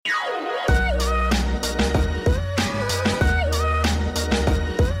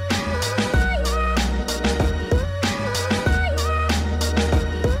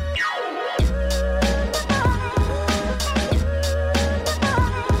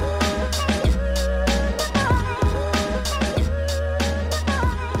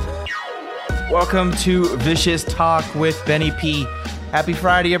welcome to Vicious Talk with Benny P. Happy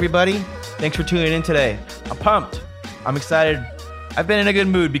Friday, everybody. Thanks for tuning in today. I'm pumped. I'm excited. I've been in a good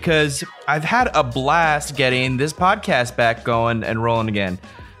mood because I've had a blast getting this podcast back going and rolling again.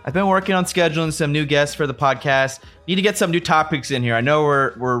 I've been working on scheduling some new guests for the podcast. Need to get some new topics in here. I know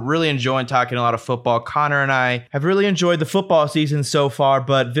we're really enjoying talking a lot of football. Connor and I have really enjoyed the football season so far,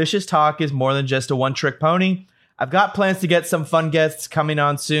 but Vicious Talk is more than just a one-trick pony. I've got plans to get some fun guests coming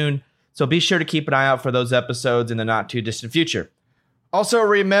on soon, so be sure to keep an eye out for those episodes in the not-too-distant future. Also,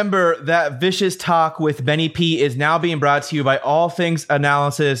 remember that Vicious Talk with Benny P is now being brought to you by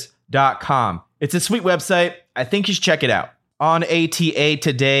allthingsanalysis.com. It's a sweet website. I think you should check it out. On ATA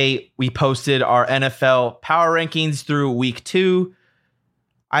today, we posted our NFL power rankings through week 2.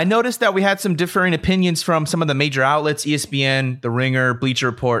 I noticed that we had some differing opinions from some of the major outlets, ESPN, The Ringer, Bleacher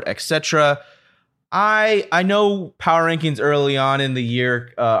Report, etc. I know power rankings early on in the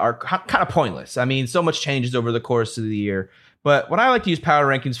year are kind of pointless. I mean, so much changes over the course of the year. But what I like to use power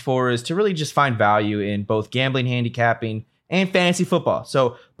rankings for is to really just find value in both gambling, handicapping, and fantasy football.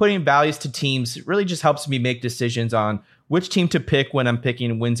 So putting values to teams really just helps me make decisions on which team to pick when I'm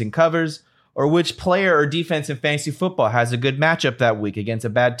picking wins and covers, or which player or defense in fantasy football has a good matchup that week against a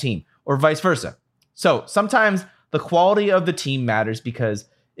bad team, or vice versa. So sometimes the quality of the team matters because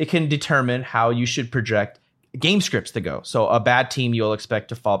it can determine how you should project game scripts to go. So a bad team you'll expect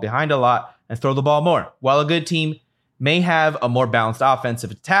to fall behind a lot and throw the ball more, while a good team may have a more balanced offensive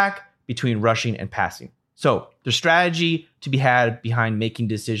attack between rushing and passing. So there's strategy to be had behind making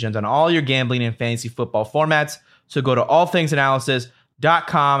decisions on all your gambling and fantasy football formats. So go to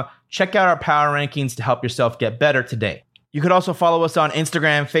allthingsanalysis.com. Check out our power rankings to help yourself get better today. You could also follow us on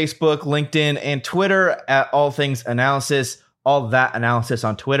Instagram, Facebook, LinkedIn, and Twitter at All Things Analysis. All that analysis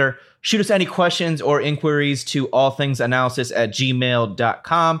on Twitter. Shoot us any questions or inquiries to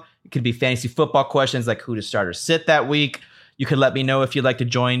allthingsanalysis@gmail.com. It could be fantasy football questions like who to start or sit that week. You could let me know if you'd like to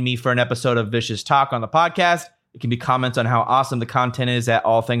join me for an episode of Vicious Talk on the podcast. It can be comments on how awesome the content is at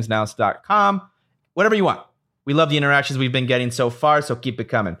allthingsanalysis.com. Whatever you want. We love the interactions we've been getting so far, so keep it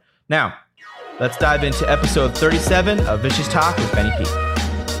coming. Now, let's dive into episode 37 of Vicious Talk with Benny P.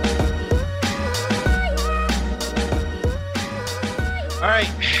 All right,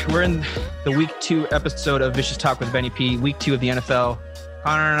 we're in the week 2 episode of Vicious Talk with Benny P, week 2 of the NFL.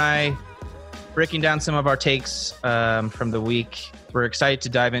 Connor and I breaking down some of our takes from the week. We're excited to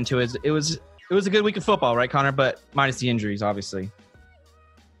dive into it. It was a good week of football, right, Connor? But minus the injuries, obviously.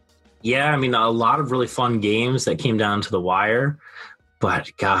 Yeah, I mean, a lot of really fun games that came down to the wire.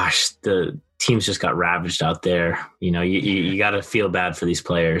 But gosh, the teams just got ravaged out there. You know, you got to feel bad for these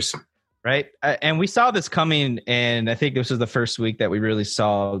players. Right. And we saw this coming, and I think this was the first week that we really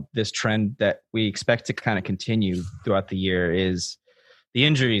saw this trend that we expect to kind of continue throughout the year is the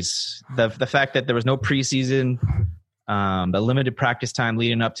injuries, the fact that there was no preseason, the limited practice time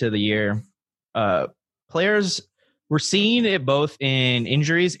leading up to the year. Players, we're seeing it both in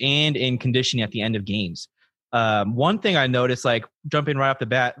injuries and in conditioning at the end of games. One thing I noticed, like jumping right off the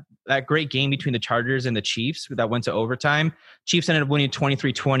bat, that great game between the Chargers and the Chiefs that went to overtime. Chiefs ended up winning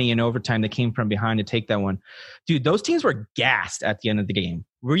 23-20 in overtime. They came from behind to take that one. Dude, those teams were gassed at the end of the game.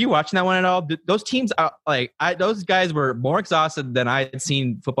 Were you watching that one at all? Those teams, those guys were more exhausted than I had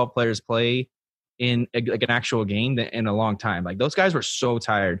seen football players play in like an actual game in a long time. Like those guys were so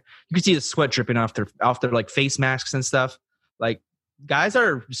tired. You could see the sweat dripping off their like face masks and stuff. Like guys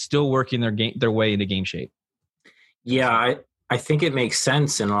are still working their way into game shape. Yeah, I think it makes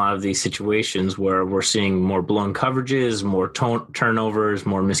sense in a lot of these situations where we're seeing more blown coverages, more turnovers,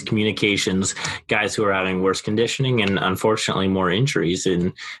 more miscommunications, guys who are having worse conditioning, and unfortunately more injuries.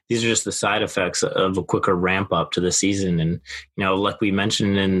 And these are just the side effects of a quicker ramp up to the season. And, you know, like we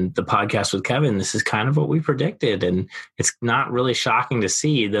mentioned in the podcast with Kevin, this is kind of what we predicted. And it's not really shocking to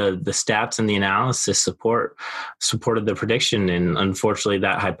see the stats and the analysis supported the prediction. And unfortunately,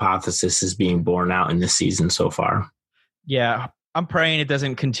 that hypothesis is being borne out in this season so far. Yeah, I'm praying it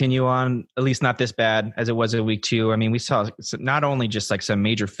doesn't continue on, at least not this bad as it was in week 2. I mean, we saw not only just like some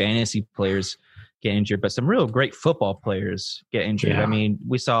major fantasy players get injured, but some real great football players get injured. Yeah. I mean,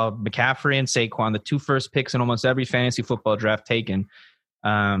 we saw McCaffrey and Saquon, the 2 first picks in almost every fantasy football draft taken.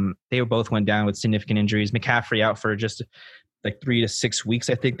 They both went down with significant injuries. McCaffrey out for just like 3 to 6 weeks,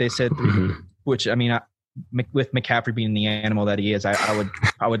 I think they said, which, I mean, with McCaffrey being the animal that he is, I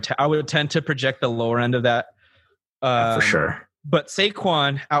would tend to project the lower end of that. For sure. But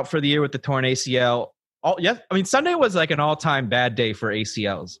Saquon out for the year with the torn ACL. Sunday was like an all-time bad day for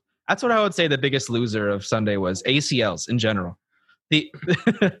ACLs. That's what I would say the biggest loser of Sunday was ACLs in general. The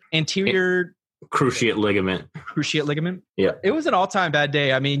anterior cruciate ligament. Cruciate ligament? Yeah. It was an all-time bad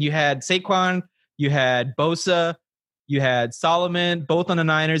day. I mean, you had Saquon You had Bosa. You had Solomon, both on the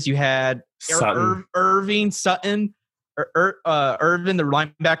Niners. You had Irving Sutton, Irvin, the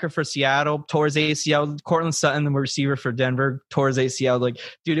linebacker for Seattle, tore his ACL. Cortland Sutton, the receiver for Denver, tore his ACL. Like,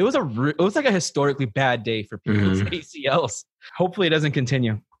 dude, it was like a historically bad day for people's ACLs. Hopefully, it doesn't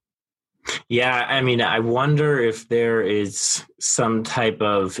continue. Yeah, I mean, I wonder if there is some type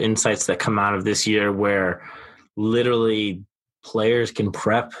of insights that come out of this year where literally players can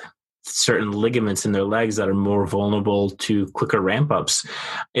prep certain ligaments in their legs that are more vulnerable to quicker ramp ups.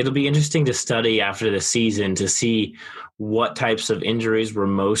 It'll be interesting to study after the season to see what types of injuries were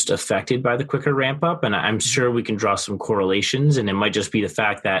most affected by the quicker ramp up. And I'm sure we can draw some correlations, and it might just be the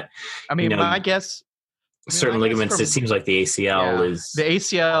fact that, my guess, certain ligaments, it seems like the ACL is... The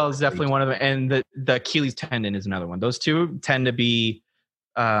ACL is definitely one of them, and the Achilles tendon is another one. Those two tend to be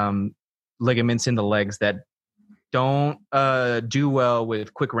ligaments in the legs that don't do well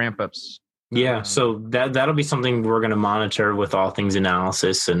with quick ramp-ups. Yeah, so that'll be something we're going to monitor with All Things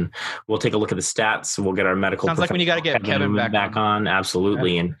Analysis, and we'll take a look at the stats. We'll get our medical. Sounds like when you got to get Kevin back on.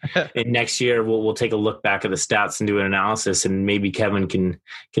 Absolutely, and next year we'll take a look back at the stats and do an analysis, and maybe Kevin can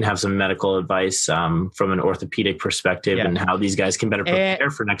have some medical advice from an orthopedic perspective and how these guys can better prepare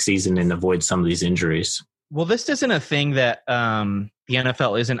for next season and avoid some of these injuries. Well, this isn't a thing that the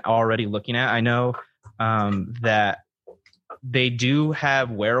NFL isn't already looking at. I know that they do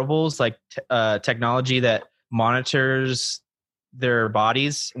have wearables like technology that monitors their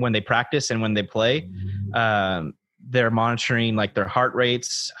bodies when they practice and when they play. They're monitoring like their heart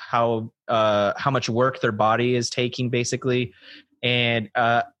rates, how much work their body is taking, basically. And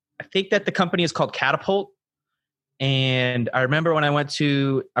I think that the company is called Catapult. And I remember when I went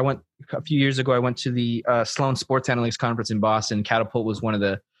a few years ago, I went to the Sloan Sports Analytics Conference in Boston. Catapult was one of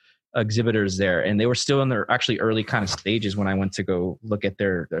the exhibitors there, and they were still in their actually early kind of stages when I went to go look at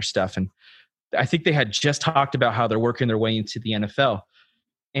their stuff. And I think they had just talked about how they're working their way into the NFL.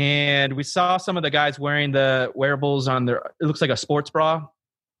 And we saw some of the guys wearing the wearables on it looks like a sports bra.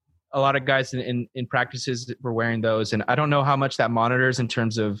 A lot of guys in practices were wearing those. And I don't know how much that monitors in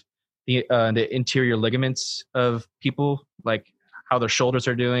terms of the interior ligaments of people, like how their shoulders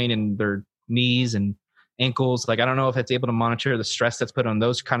are doing and their knees and ankles. Like, I don't know if it's able to monitor the stress that's put on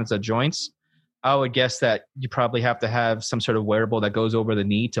those kinds of joints. I would guess that you probably have to have some sort of wearable that goes over the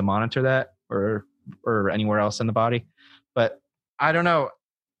knee to monitor that, or anywhere else in the body. But I don't know.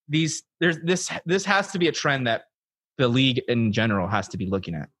 This has to be a trend that the league in general has to be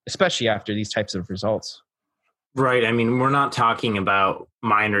looking at, especially after these types of results. Right. I mean, we're not talking about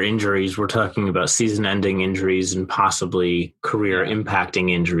minor injuries. We're talking about season-ending injuries and possibly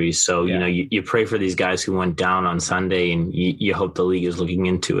career-impacting injuries. So, you pray for these guys who went down on Sunday, and you hope the league is looking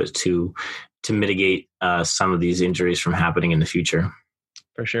into it to mitigate some of these injuries from happening in the future.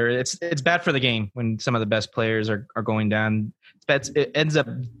 For sure. It's bad for the game when some of the best players are going down. It ends up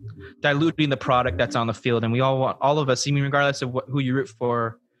diluting the product that's on the field. And we all of us, I mean, regardless of who you root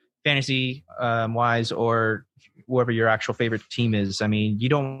for, fantasy wise, or whoever your actual favorite team is. I mean, you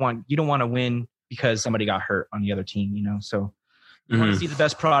don't want to win because somebody got hurt on the other team, So you want to see the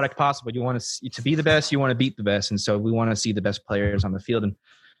best product possible. You want to be the best. You want to beat the best. And so we want to see the best players on the field. And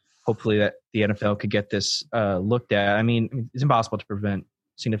hopefully that the NFL could get this looked at. I mean, it's impossible to prevent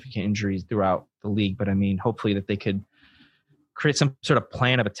significant injuries throughout the league, but I mean, hopefully that they could create some sort of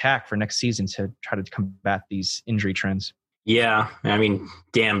plan of attack for next season to try to combat these injury trends. Yeah, I mean,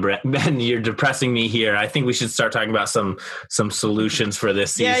 damn, Ben, you're depressing me here. I think we should start talking about some solutions for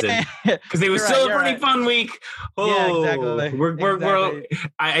this season, because it was still a pretty fun week. Oh, yeah, exactly.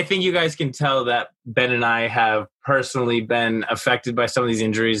 I think you guys can tell that Ben and I have personally been affected by some of these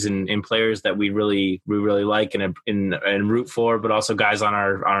injuries in players that we really like and root for, but also guys on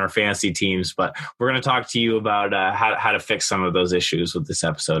our fantasy teams. But we're going to talk to you about how to fix some of those issues with this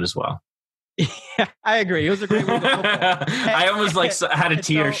episode as well. Yeah, I agree. It was a great week of football. I almost had a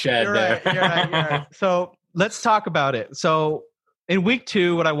tear shed there. You're right. So let's talk about it. So in week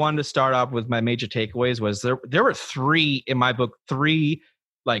 2, what I wanted to start off with my major takeaways was there were 3 in my book, 3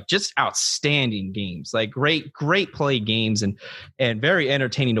 like just outstanding games, like great play games and very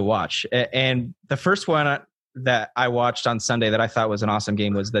entertaining to watch. And the first one that I watched on Sunday that I thought was an awesome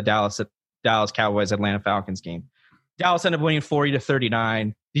game was the Dallas Cowboys Atlanta Falcons game. Dallas ended up winning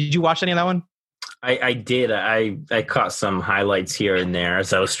 40-39. Did you watch any of that one? I did. I caught some highlights here and there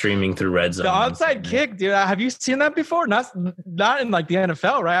as I was streaming through Red Zone. The onside kick, dude. Have you seen that before? Not in like the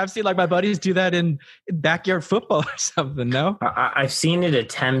NFL, right? I've seen like my buddies do that in backyard football or something. No, I've seen it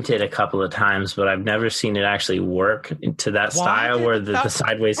attempted a couple of times, but I've never seen it actually work to that style where the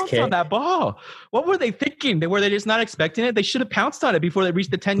sideways kick on that ball. What were they thinking? Were they just not expecting it? They should have pounced on it before they reached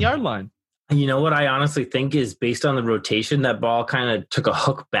the 10-yard line. You know what I honestly think is based on the rotation, that ball kind of took a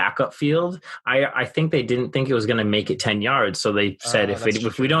hook back upfield. I think they didn't think it was going to make it 10 yards. So they said,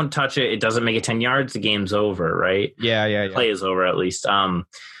 if we don't touch it, it doesn't make it 10 yards, the game's over, right? Yeah. Play is over at least.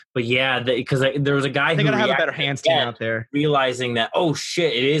 But yeah, because there was a guy who got to have a better hands team out there, realizing that, oh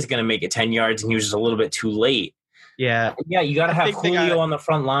shit, it is going to make it 10 yards, and he was just a little bit too late. Yeah, you got to have Julio on the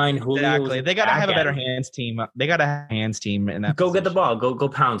front line. Exactly, they got to have a better hands team. They got to have a hands team in that. Go get the ball. Go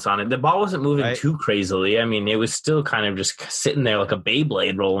pounce on it. The ball wasn't moving too crazily. I mean, it was still kind of just sitting there like a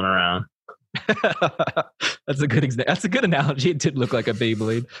Beyblade rolling around. That's a good example. That's a good analogy. It did look like a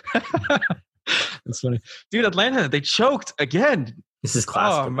Beyblade. That's funny, dude. Atlanta, they choked again. This is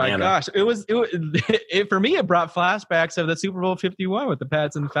classic. Oh my gosh! It for me. It brought flashbacks of the Super Bowl 51 with the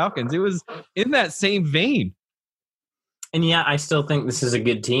Pats and the Falcons. It was in that same vein. And yeah, I still think this is a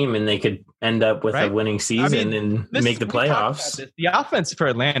good team, and they could end up with a winning season and make the playoffs. The offense for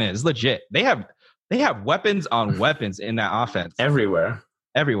Atlanta is legit. They have weapons on weapons in that offense everywhere.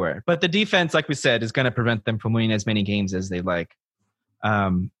 But the defense, like we said, is going to prevent them from winning as many games as they like.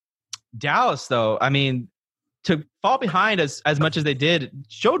 Dallas, though, I mean, to fall behind as much as they did,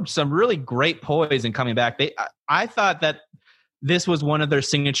 showed some really great poise in coming back. I thought that this was one of their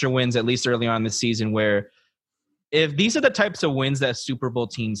signature wins, at least early on this season, where if these are the types of wins that Super Bowl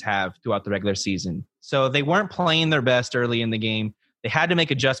teams have throughout the regular season. So they weren't playing their best early in the game. They had to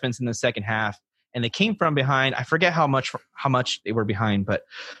make adjustments in the second half, and they came from behind. I forget how much they were behind, but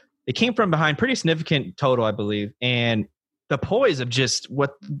they came from behind pretty significant total, I believe. And the poise of just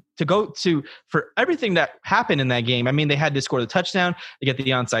what to go to for everything that happened in that game. I mean, they had to score the touchdown, they get the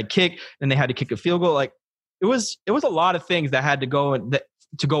onside kick, then they had to kick a field goal. Like it was a lot of things that had to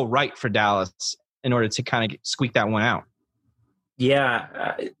go right for Dallas in order to kind of squeak that one out.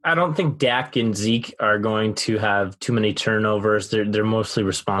 Yeah, I don't think Dak and Zeke are going to have too many turnovers. They're mostly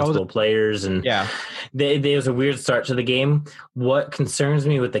responsible players, and there was a weird start to the game. What concerns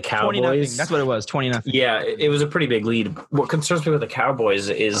me with the Cowboys? 20-0. That's what it was, 20-0. Yeah, it was a pretty big lead. What concerns me with the Cowboys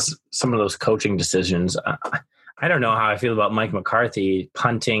is some of those coaching decisions. I don't know how I feel about Mike McCarthy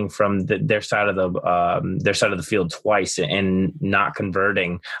punting from their side of the field twice and not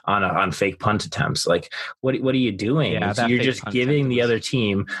converting on fake punt attempts. Like, what are you doing? Yeah, you're just giving the other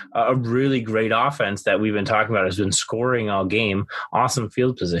team a really great offense that we've been talking about, has been scoring all game. Awesome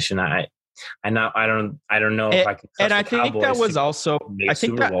field position. I don't know if I can. And I think that was also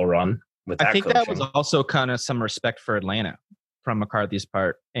Super Bowl run with that. I think coaching. that was also kind of some respect for Atlanta from McCarthy's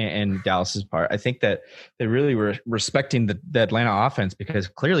part and Dallas's part. I think that they really were respecting the Atlanta offense, because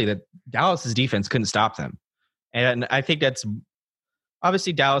clearly that Dallas's defense couldn't stop them. And I think that's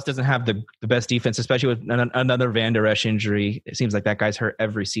obviously Dallas doesn't have the best defense, especially with another Van Der Esch injury. It seems like that guy's hurt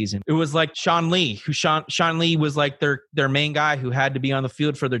every season. It was like Sean Lee was like their main guy who had to be on the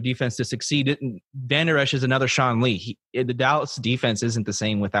field for their defense to succeed. Van Der Esch is another Sean Lee. The Dallas defense isn't the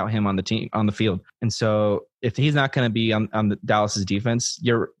same without him on the field. And so if he's not going to be on the Dallas's defense,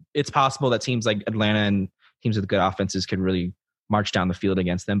 it's possible that teams like Atlanta and teams with good offenses could really march down the field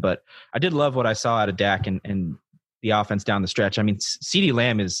against them. But I did love what I saw out of Dak and the offense down the stretch. I mean, CeeDee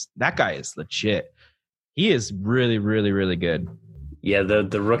Lamb that guy is legit. He is really, really, really good. Yeah,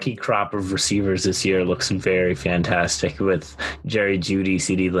 the rookie crop of receivers this year looks very fantastic with Jerry Jeudy,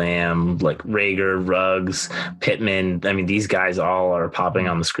 CeeDee Lamb, like Rager, Ruggs, Pittman. I mean, these guys all are popping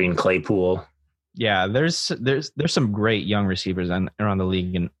on the screen. Claypool. Yeah, there's some great young receivers around the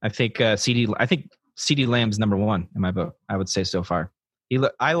league, and I think CeeDee Lamb's number one in my book. I would say so far.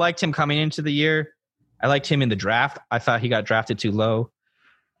 I liked him coming into the year. I liked him in the draft. I thought he got drafted too low.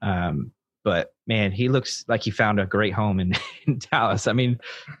 But, man, he looks like he found a great home in Dallas. I mean,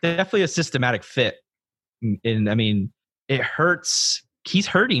 definitely a systematic fit. And, I mean, it hurts. He's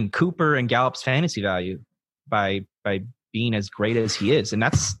hurting Cooper and Gallup's fantasy value by being as great as he is. And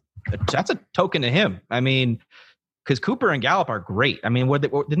that's a token to him. I mean, because Cooper and Gallup are great. I mean,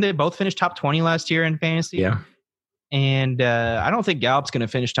 didn't they both finish top 20 last year in fantasy? Yeah. And I don't think Gallup's going to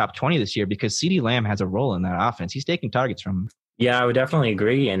finish top 20 this year because CeeDee Lamb has a role in that offense. He's taking targets from him. Yeah, I would definitely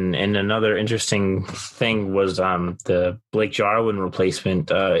agree. And another interesting thing was the Blake Jarwin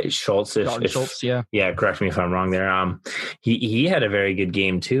replacement, Schultz. Schultz, yeah. Yeah, correct me if I'm wrong there. He had a very good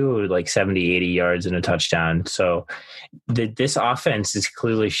game too, like 70, 80 yards and a touchdown. So this offense is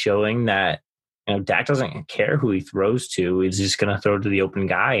clearly showing that, you know, Dak doesn't care who he throws to. He's just going to throw to the open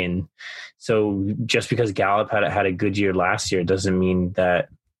guy. And so just because Gallup had a good year last year doesn't mean that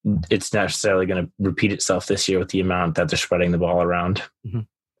it's necessarily going to repeat itself this year with the amount that they're spreading the ball around. Mm-hmm.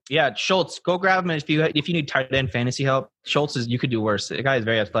 Yeah, Schultz, go grab him if you need tight end fantasy help. Schultz you could do worse. The guy is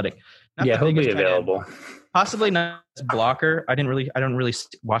very athletic. He'll be available. Possibly not as blocker. I don't really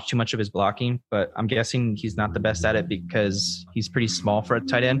watch too much of his blocking, but I'm guessing he's not the best at it because he's pretty small for a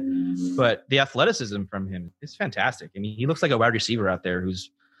tight end. But the athleticism from him is fantastic. I mean, he looks like a wide receiver out there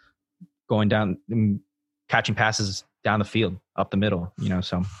who's going down and catching passes down the field, up the middle.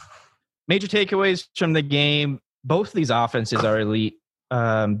 So major takeaways from the game: both of these offenses are elite.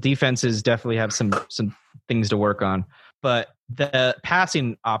 Defenses definitely have some things to work on, but the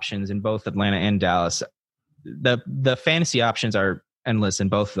passing options in both Atlanta and Dallas, the fantasy options are endless in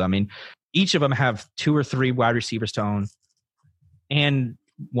both of them. I mean, each of them have 2 or 3 wide receivers to own and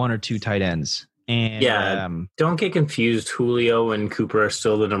 1 or 2 tight ends. And don't get confused. Julio and Cooper are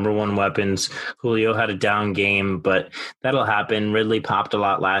still the number 1 weapons. Julio had a down game, but that'll happen. Ridley popped a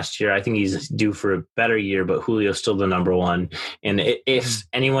lot last year. I think he's due for a better year, but Julio's still the number 1. And if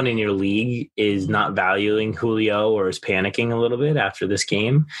anyone in your league is not valuing Julio or is panicking a little bit after this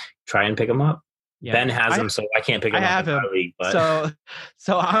game, try and pick him up. Yeah. Ben has him, so I can't pick him up in my league. But.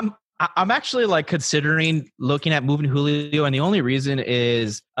 So I'm actually like considering looking at moving Julio, and the only reason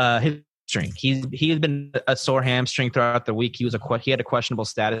is his hamstring. He has been a sore hamstring throughout the week. He had a questionable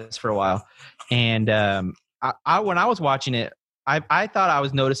status for a while, and I when I was watching it, I thought I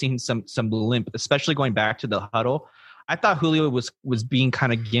was noticing some limp, especially going back to the huddle. I thought Julio was being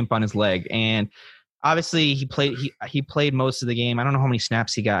kind of gimp on his leg, and obviously he played most of the game. I don't know how many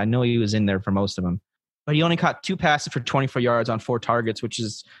snaps he got. I know he was in there for most of them, but he only caught 2 passes for 24 yards on 4 targets, which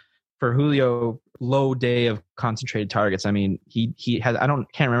is for Julio low day of concentrated targets. I mean, he had, can't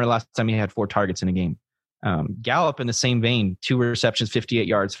remember the last time he had 4 targets in a game. Gallup in the same vein, 2 receptions, 58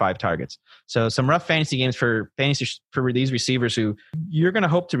 yards, 5 targets. So some rough fantasy games for these receivers who you're going to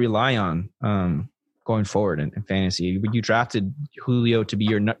hope to rely on going forward in fantasy. You drafted Julio to be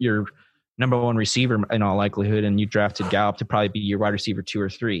your number 1 receiver in all likelihood, and you drafted Gallup to probably be your wide receiver 2 or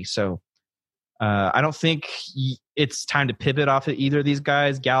 3. So I don't think it's time to pivot off of either of these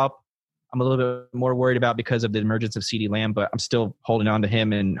guys. Gallup, I'm a little bit more worried about because of the emergence of CeeDee Lamb, but I'm still holding on to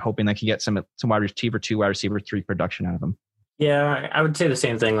him and hoping I can get some wide receiver 2, wide receiver 3 production out of him. Yeah, I would say the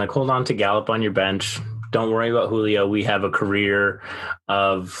same thing. Like, hold on to Gallup on your bench. Don't worry about Julio. We have a career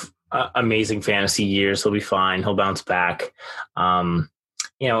of amazing fantasy years. He'll be fine. He'll bounce back.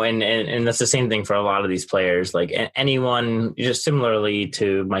 And that's the same thing for a lot of these players. Like anyone, just similarly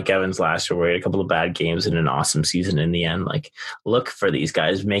to Mike Evans last year, where he had a couple of bad games and an awesome season in the end. Like, look for these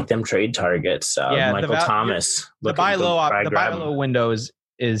guys, make them trade targets. Michael Thomas. The buy low window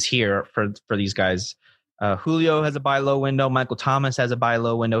is here for these guys. Julio has a buy low window. Michael Thomas has a buy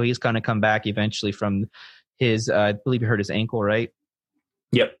low window. He's going to come back eventually from his, I believe he hurt his ankle, right?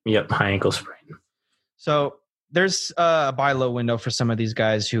 Yep. High ankle sprain. So there's a buy low window for some of these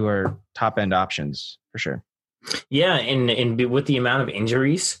guys who are top end options for sure. Yeah. And with the amount of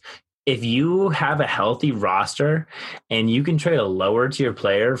injuries, if you have a healthy roster and you can trade a lower tier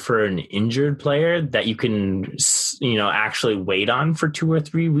player for an injured player that you can, actually wait on for 2 or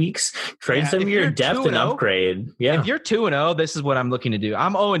 3 weeks, trade some of your depth and upgrade. Yeah. If you're 2-0, this is what I'm looking to do.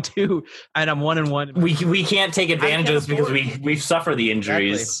 I'm 0-2 and I'm 1-1. We can't take advantage of this because we've suffered the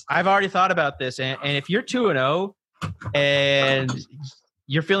injuries. Exactly. I've already thought about this. And if you're 2-0 and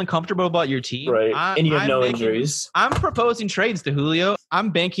you're feeling comfortable about your team, right? And you have no injuries. I'm proposing trades to Julio.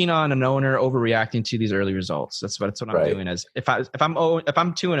 I'm banking on an owner overreacting to these early results. That's what I'm doing. As if I'm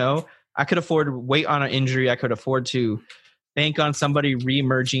 2-0, I could afford to wait on an injury. I could afford to bank on somebody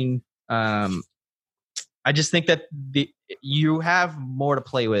reemerging. I just think that you have more to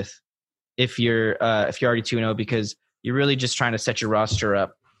play with if you're already 2-0, because you're really just trying to set your roster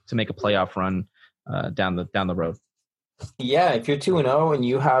up to make a playoff run down the road. Yeah, if you're 2-0 and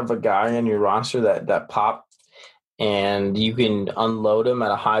you have a guy on your roster that popped and you can unload him at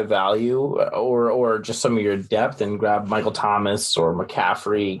a high value or just some of your depth and grab Michael Thomas or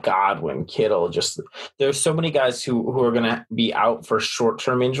McCaffrey, Godwin, Kittle. Just there's so many guys who are going to be out for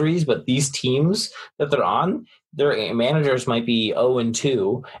short-term injuries, but these teams that they're on, their managers might be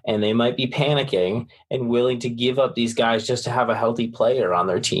 0-2 and they might be panicking and willing to give up these guys just to have a healthy player on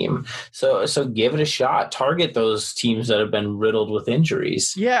their team. So give it a shot. Target those teams that have been riddled with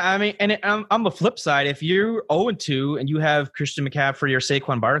injuries. Yeah, I mean, and on the flip side, if you're 0-2 and you have Christian McCaffrey or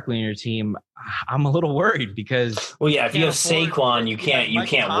Saquon Barkley in your team, I'm a little worried because if you have Saquon, you can't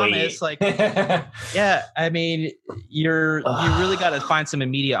Thomas, wait. Yeah, I mean, you really got to find some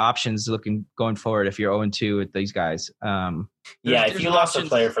immediate options going forward if you're 0-2 with these guys. If you lost a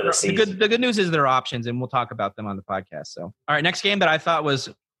player for the season. The good news is there are options, and we'll talk about them on the podcast. So, all right, next game that I thought was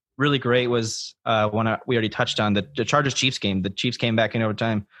really great was one we already touched on, the Chargers-Chiefs game. The Chiefs came back in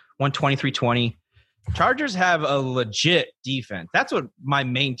overtime, won 23-20. Chargers have a legit defense. That's what my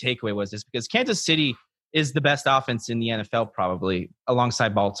main takeaway was, is because Kansas City is the best offense in the NFL, probably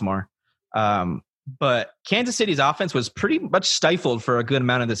alongside Baltimore. But Kansas City's offense was pretty much stifled for a good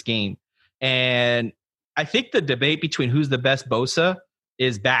amount of this game. And I think the debate between who's the best Bosa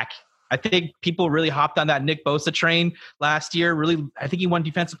is back. I think people really hopped on that Nick Bosa train last year. Really, I think he won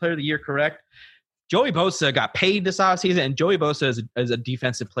Defensive Player of the Year, correct? Joey Bosa got paid this offseason, and Joey Bosa is a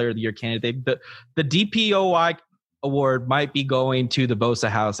Defensive Player of the Year candidate. The DPOY award might be going to the Bosa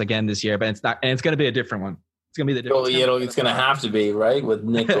house again this year, but it's not, and it's going to be a different one. It's going to be the different. It's going to have to be, right, with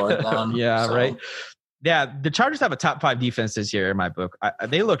Nick going down. Yeah, so. Right. Yeah, the Chargers have a top 5 defense this year in my book.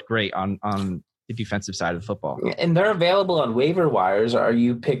 They looked great on the defensive side of football. And they're available on waiver wires. Are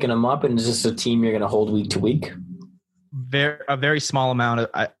you picking them up, and is this a team you're going to hold week to week? A very small amount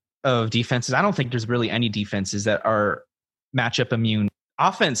of defenses. I don't think there's really any defenses that are matchup immune.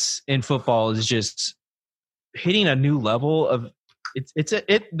 Offense in football is just hitting a new level of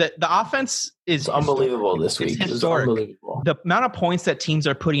the offense is unbelievable this week. It's historic. Unbelievable. The amount of points that teams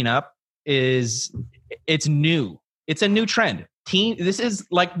are putting up it's new. It's a new trend. This is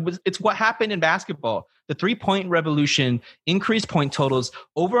like it's what happened in basketball. The 3-point revolution increased point totals,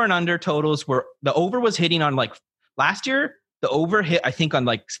 over and under totals where the over was hitting on like last year. The over hit, I think, on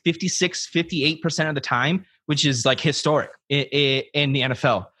like 56, 58% of the time, which is like historic in the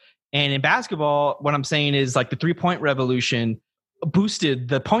NFL. And in basketball, what I'm saying is like the 3-point revolution boosted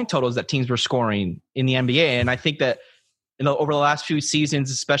the point totals that teams were scoring in the NBA. And I think that over the last few seasons,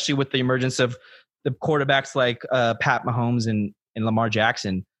 especially with the emergence of the quarterbacks like Pat Mahomes and Lamar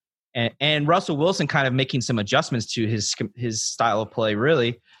Jackson and Russell Wilson kind of making some adjustments to his style of play,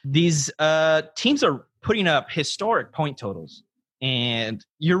 really, these teams are putting up historic point totals. And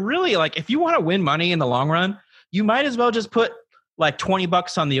you're really like, if you want to win money in the long run, you might as well just put like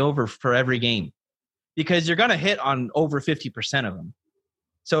 $20 on the over for every game, because you're going to hit on over 50% of them.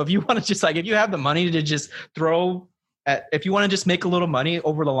 So if you want to just if you have the money to just if you want to just make a little money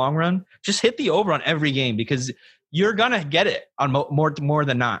over the long run, just hit the over on every game, because you're going to get it on more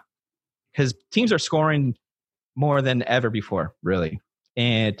than not, because teams are scoring more than ever before, really.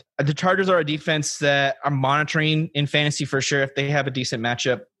 And the Chargers are a defense that I'm monitoring in fantasy for sure. If they have a decent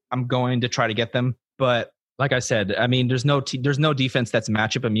matchup, I'm going to try to get them. But like I said, I mean, there's no defense that's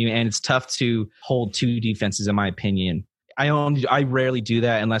matchup immune, and it's tough to hold 2 defenses, in my opinion. I rarely do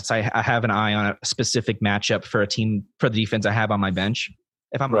that unless I have an eye on a specific matchup for a team, for the defense I have on my bench.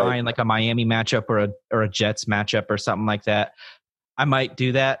 If I'm eyeing like a Miami matchup or a Jets matchup or something like that, I might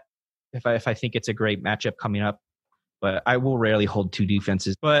do that if I think it's a great matchup coming up. But I will rarely hold 2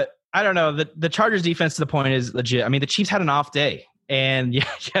 defenses. But I don't know. The Chargers defense, to the point, is legit. I mean, the Chiefs had an off day, and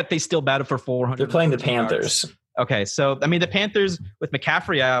yet they still battled for 400. They're playing the Panthers. Yards. Okay, so I mean, the Panthers with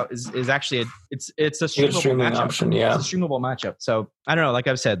McCaffrey out is actually it's a streamable option. Yeah, it's a streamable matchup. So I don't know. Like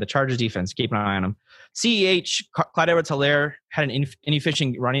I've said, the Chargers defense, keep an eye on them. CEH, Clyde Edwards-Helaire, had an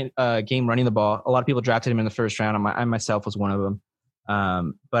inefficient game running the ball. A lot of people drafted him in the first round. I myself was one of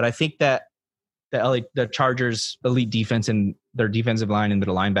them. But I think that the Chargers' elite defense and their defensive line and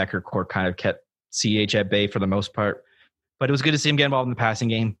middle linebacker core kind of kept CEH at bay for the most part. But it was good to see him get involved in the passing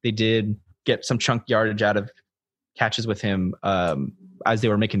game. They did get some chunk yardage out of catches with him as they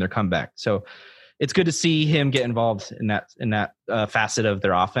were making their comeback. So it's good to see him get involved in that facet of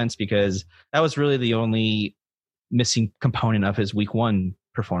their offense, because that was really the only missing component of his week 1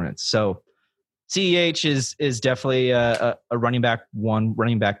 performance. So CEH is definitely a running back 1,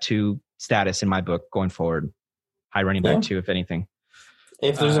 running back 2 status in my book going forward. High running back 2, if anything.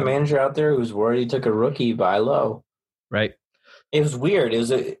 If there's a manager out there who's worried he took a rookie, buy low. Right. It was weird. It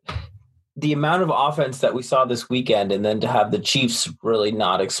was the amount of offense that we saw this weekend, and then to have the Chiefs really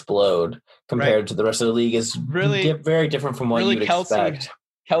not explode compared to the rest of the league is really very different from what you would expect.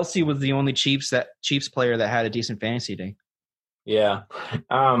 Kelce was the only Chiefs player that had a decent fantasy day. Yeah.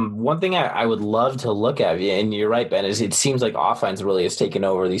 One thing I would love to look at, and you're right, Ben, is it seems like offense really has taken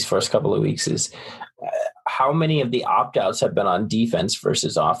over these first couple of weeks, is how many of the opt-outs have been on defense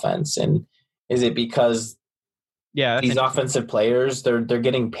versus offense? And is it because these offensive players, they're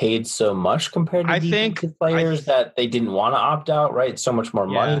getting paid so much compared to defensive players that they didn't want to opt out, right? So much more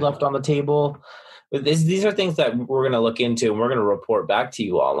money left on the table. These are things that we're going to look into and we're going to report back to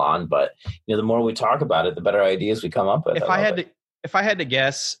you all on. But the more we talk about it, the better ideas we come up with. If I had to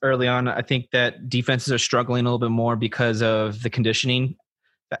guess early on, I think that defenses are struggling a little bit more because of the conditioning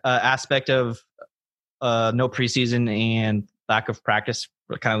aspect of no preseason and lack of practice,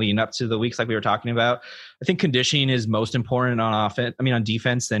 kind of leading up to the weeks like we were talking about. I think conditioning is most important on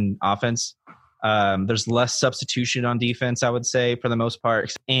defense than offense. There's less substitution on defense, I would say, for the most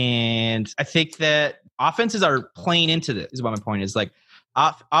part. And I think that offenses are playing into this. Is what my point is. Like,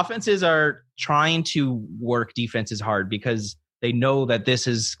 offenses are trying to work defenses hard because they know that this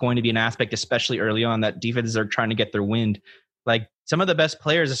is going to be an aspect, especially early on, that defenses are trying to get their wind. Like some of the best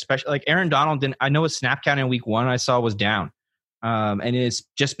players, especially like Aaron Donald, I know his snap count in week 1 I saw was down. And it's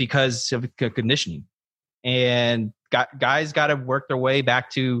just because of conditioning. And guys got to work their way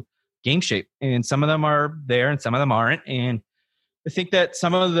back to game shape. And some of them are there and some of them aren't. And I think that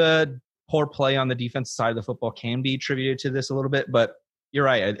some of the poor play on the defensive side of the football can be attributed to this a little bit. But you're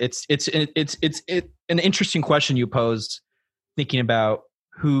right. It's an interesting question you pose, thinking about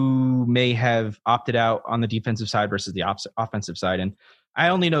who may have opted out on the defensive side versus the offensive side. And I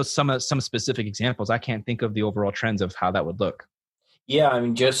only know some specific examples. I can't think of the overall trends of how that would look. Yeah, I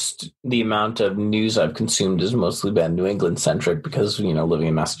mean, just the amount of news I've consumed has mostly been New England centric because, living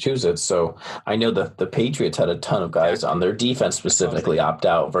in Massachusetts. So I know that the Patriots had a ton of guys on their defense specifically opt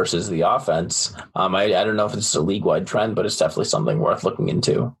out versus the offense. I don't know if it's a league-wide trend, but it's definitely something worth looking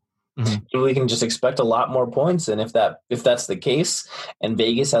into. Mm-hmm. We can just expect a lot more points. And if that's the case and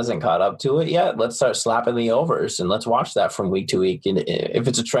Vegas hasn't caught up to it yet, let's start slapping the overs and let's watch that from week to week. And if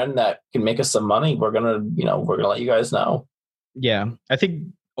it's a trend that can make us some money, we're going to let you guys know. Yeah, I think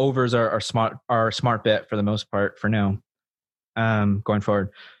overs are a smart bet for the most part for now. Going forward,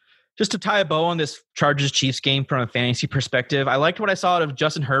 just to tie a bow on this Chargers-Chiefs game from a fantasy perspective, I liked what I saw out of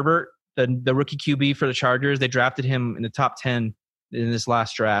Justin Herbert, the rookie QB for the Chargers. They drafted him in the top 10 in this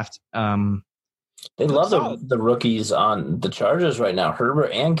last draft. They love the rookies on the Chargers right now.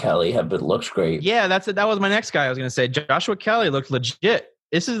 Herbert and Kelly looked great. Yeah, that was my next guy. I was going to say Joshua Kelly looked legit.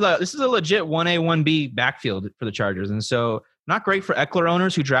 This is a legit 1A 1B backfield for the Chargers, and so. Not great for Eckler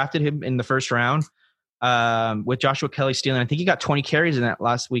owners who drafted him in the first round with Joshua Kelly stealing. I think he got 20 carries in that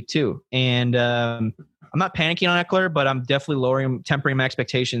last week too. And I'm not panicking on Eckler, but I'm definitely tempering my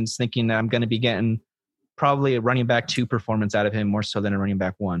expectations, thinking that I'm going to be getting probably a running back 2 performance out of him more so than a running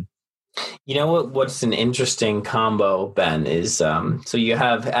back 1. You know what's an interesting combo, Ben, is so you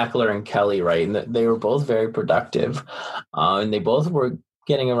have Eckler and Kelly, right? And they were both very productive. And they both were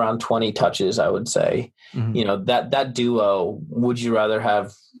getting around 20 touches, I would say. Mm-hmm. That duo, would you rather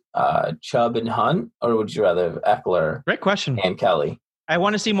have Chubb and Hunt, or would you rather have Eckler? Great question. And Kelly? I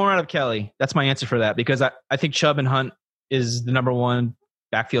want to see more out of Kelly. That's my answer for that, because I think Chubb and Hunt is the number 1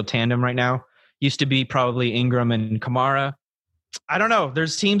 backfield tandem right now. Used to be probably Ingram and Kamara. I don't know.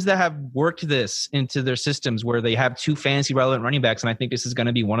 There's teams that have worked this into their systems where they have 2 fantasy relevant running backs, and I think this is going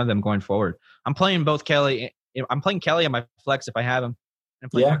to be one of them going forward. I'm playing both Kelly. I'm playing Kelly on my flex if I have him.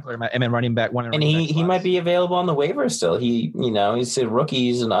 And running back one. And he might be available on the waiver still. He's a rookie.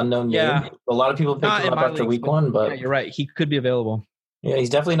 He's an unknown name. A lot of people picked him up after week 1, but you're right. He could be available. Yeah, he's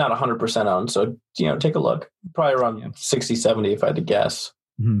definitely not 100% owned. So, take a look. Probably around 60, 70 if I had to guess.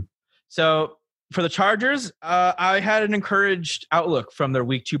 Mm-hmm. So for the Chargers, I had an encouraged outlook from their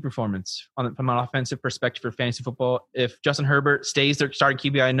week 2 performance from an offensive perspective for fantasy football. If Justin Herbert stays their starting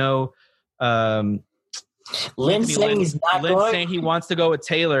QB, I know Lynn saying he's not going. Lynn saying he wants to go with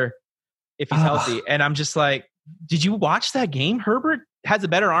Taylor if he's healthy. And I'm just like, did you watch that game? Herbert has a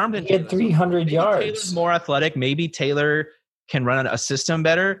better arm than he had 300 yards. Taylor's more athletic. Maybe Taylor can run a system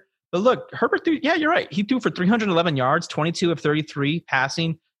better. But look, Herbert threw, yeah, you're right. He threw for 311 yards, 22 of 33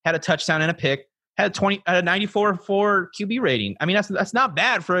 passing, had a touchdown and a pick, had a 94.4 QB rating. I mean, that's not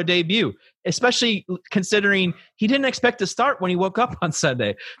bad for a debut, especially considering he didn't expect to start when he woke up on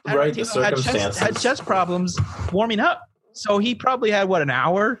Sunday. Right, the circumstances. Had chest problems warming up. So he probably had, an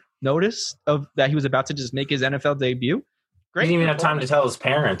hour notice of that he was about to just make his NFL debut. Great. He didn't even have time to tell his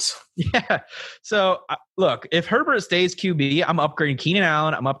parents. Yeah. So, look, if Herbert stays QB, I'm upgrading Keenan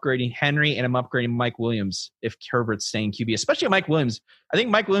Allen, I'm upgrading Henry, and I'm upgrading Mike Williams if Herbert's staying QB, especially Mike Williams. I think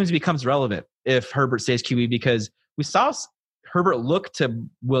Mike Williams becomes relevant if Herbert stays QB because we saw Herbert look to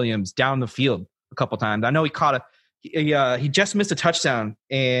Williams down the field a couple times. I know he just missed a touchdown,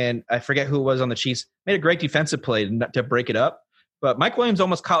 and I forget who it was on the Chiefs. Made a great defensive play to break it up. But Mike Williams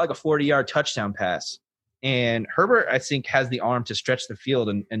almost caught like a 40-yard touchdown pass. And Herbert, I think, has the arm to stretch the field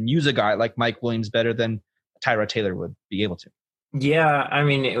and use a guy like Mike Williams better than Tyrod Taylor would be able to. Yeah, I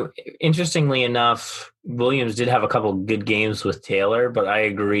mean, interestingly enough, Williams did have a couple good games with Taylor, but I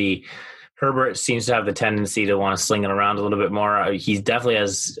agree. Herbert seems to have the tendency to want to sling it around a little bit more. He definitely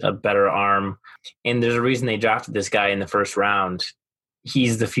has a better arm. And there's a reason they drafted this guy in the first round.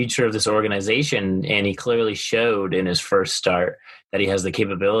 He's the future of this organization, and he clearly showed in his first start that he has the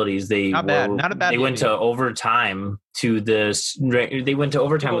capabilities. Not a bad. They went to overtime with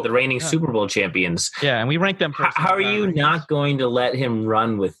the reigning Super Bowl champions. Yeah, and we ranked them first. How are you not going to let him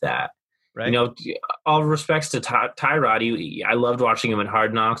run with that? right? You know, all respects to Tyrod. I loved watching him in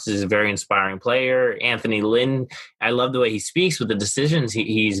Hard Knocks. He's a very inspiring player. Anthony Lynn, I love the way he speaks with the decisions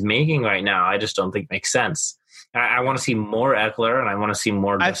he's making right now. I just don't think makes sense. I want to see more Eckler, and I want to see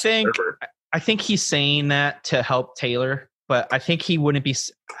more Herbert. I think he's saying that to help Taylor, but I think he wouldn't be.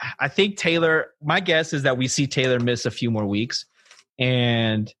 I think Taylor, my guess is that we see Taylor miss a few more weeks.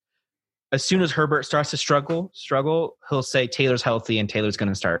 And as soon as Herbert starts to struggle, he'll say Taylor's healthy and Taylor's going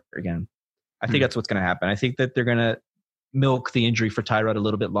to start again. I think that's what's going to happen. I think that they're going to milk the injury for Tyrod a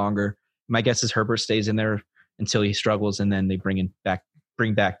little bit longer. My guess is Herbert stays in there until he struggles, and then they bring back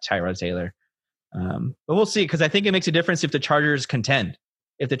Tyrod Taylor. But we'll see, because I think it makes a difference if the Chargers contend.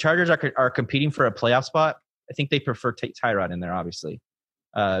 If the Chargers are competing for a playoff spot, I think they prefer Tyrod in there, obviously,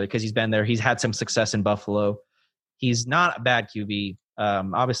 because he's been there. He's had some success in Buffalo. He's not a bad QB.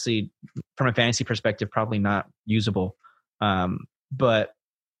 Obviously, from a fantasy perspective, probably not usable. But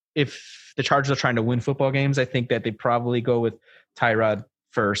if the Chargers are trying to win football games, I think that they probably go with Tyrod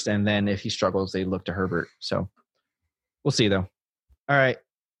first, and then if he struggles, they look to Herbert. So we'll see, though. All right.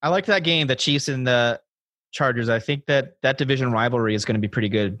 I liked that game, the Chiefs and the Chargers. I think that division rivalry is going to be pretty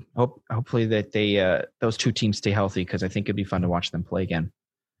good. Hopefully that they those two teams stay healthy, because I think it'd be fun to watch them play again.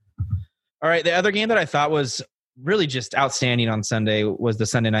 All right. The other game that I thought was really just outstanding on Sunday was the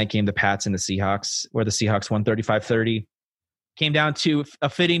Sunday night game, the Pats and the Seahawks, where the Seahawks won 35-30. Came down to a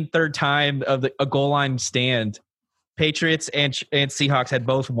fitting third time of a goal line stand. Patriots and Seahawks had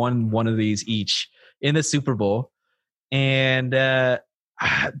both won one of these each in the Super Bowl. And a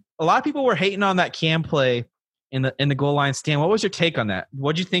lot of people were hating on that Cam play in the goal line stand. What was your take on that?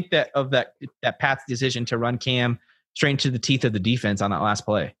 What did you think of that Pat's decision to run Cam straight into the teeth of the defense on that last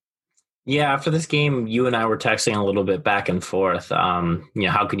play? Yeah, after this game, you and I were texting a little bit back and forth.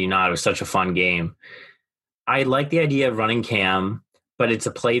 How could you not? It was such a fun game. I like the idea of running Cam, but it's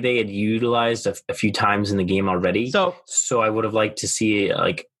a play they had utilized a few times in the game already. So I would have liked to see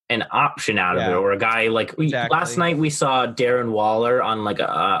like an option out of it, or a guy like last night we saw Darren Waller on like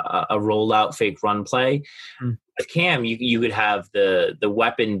a rollout fake run play. With Cam, you could have the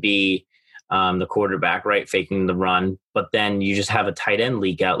weapon be the quarterback, right, faking the run, but then you just have a tight end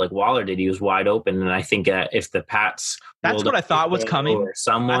leak out like Waller did. He was wide open, and I think if the Pats, that's what I thought was coming.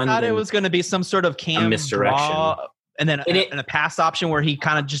 I thought it was going to be some sort of Cam misdirection. Draw, and then a pass option where he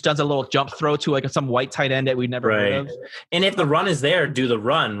kind of just does a little jump throw to like some white tight end that we'd never heard of. And if the run is there, do the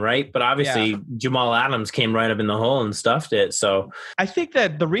run, right? But obviously Jamal Adams came right up in the hole and stuffed it. So I think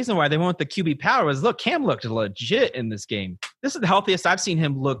that the reason why they went with the QB power was, look, Cam looked legit in this game. This is the healthiest I've seen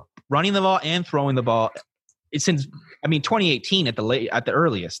him look running the ball and throwing the ball since 2018 at the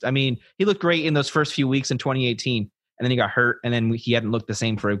earliest. I mean, he looked great in those first few weeks in 2018, and then he got hurt, and then he hadn't looked the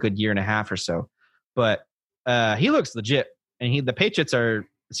same for a good year and a half or so. But he looks legit, and the Patriots are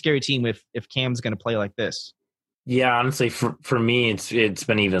a scary team if Cam's going to play like this. Yeah, honestly, for me, it's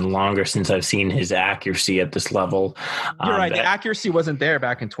been even longer since I've seen his accuracy at this level. You're right. The accuracy wasn't there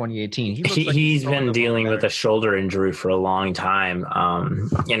back in 2018. He's been dealing with a shoulder injury for a long time,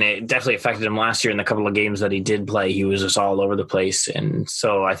 and it definitely affected him last year in the couple of games that he did play. He was just all over the place, and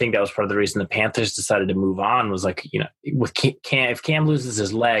so I think that was part of the reason the Panthers decided to move on. Was like, with Cam, if Cam loses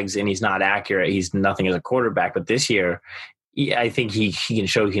his legs and he's not accurate, he's nothing as a quarterback. But this year, I think he can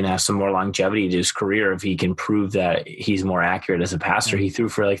show he can have some more longevity to his career if he can prove that he's more accurate as a passer. He threw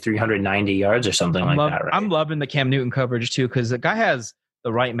for like 390 yards or something that, right? I'm loving the Cam Newton coverage too, because the guy has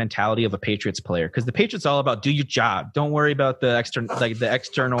the right mentality of a Patriots player. Because the Patriots all about do your job. Don't worry about the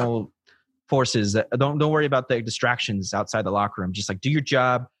external forces. Don't worry about the distractions outside the locker room. Just like do your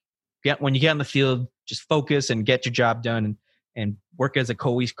job. When you get on the field, just focus and get your job done and work as a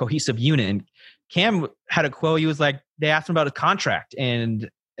cohesive unit. And Cam had a quote. He was like, they asked him about his contract, and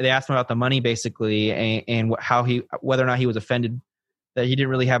they asked him about the money basically, and whether or not he was offended that he didn't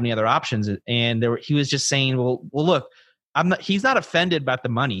really have any other options. And he was just saying, well, look, he's not offended about the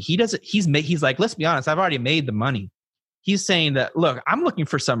money. He's like, let's be honest, I've already made the money. He's saying that, look, I'm looking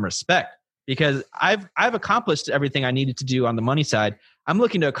for some respect because I've accomplished everything I needed to do on the money side. I'm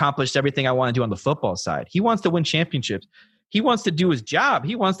looking to accomplish everything I want to do on the football side. He wants to win championships. He wants to do his job.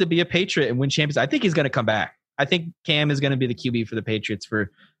 He wants to be a Patriot and win championships. I think he's going to come back. I think Cam is going to be the QB for the Patriots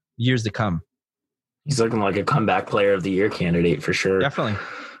for years to come. He's looking like a comeback player of the year candidate for sure. Definitely.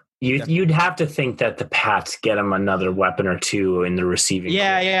 You'd have to think that the Pats get him another weapon or two in the receiving.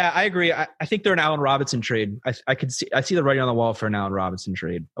 Yeah, I agree. I think they're an Allen Robinson trade. I see the writing on the wall for an Allen Robinson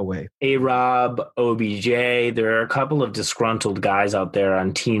trade away. A-Rob, OBJ. There are a couple of disgruntled guys out there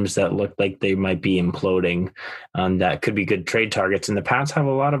on teams that look like they might be imploding. That could be good trade targets. And the Pats have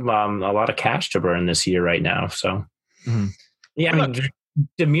a lot of cash to burn this year right now. So, yeah, I mean,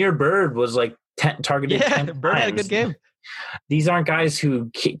 Damiere Byrd was like targeted 10 Bird times. had a good game. These aren't guys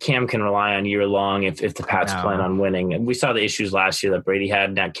who Cam can rely on year long if the Pats plan on winning. And we saw the issues last year that Brady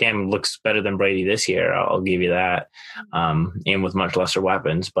had. Now Cam looks better than Brady this year. I'll give you that, and with much lesser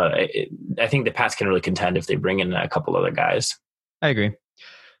weapons. But I think the Pats can really contend if they bring in a couple other guys. I agree.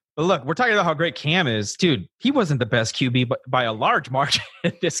 But look, we're talking about how great Cam is. Dude, he wasn't the best QB by a large margin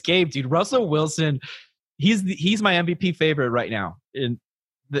in this game, dude. Russell Wilson, he's my MVP favorite right now. And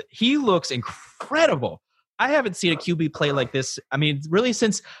he looks incredible. I haven't seen a QB play like this. I mean, really,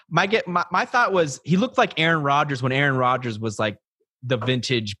 since my thought was he looked like Aaron Rodgers when Aaron Rodgers was like the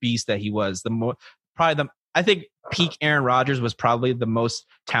vintage beast that he was. I think peak Aaron Rodgers was probably the most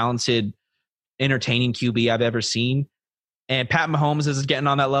talented, entertaining QB I've ever seen. And Pat Mahomes is getting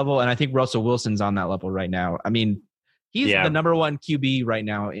on that level, and I think Russell Wilson's on that level right now. I mean, he's the number one QB right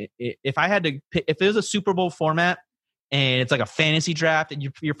now. If I had to pick, if there's a Super Bowl format, and it's like a fantasy draft, and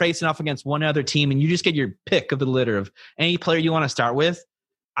you're facing off against one other team, and you just get your pick of the litter of any player you want to start with.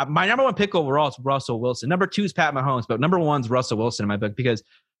 My number one pick overall is Russell Wilson. Number two is Pat Mahomes, but number one's Russell Wilson in my book because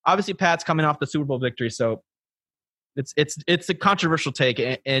obviously Pat's coming off the Super Bowl victory, so it's a controversial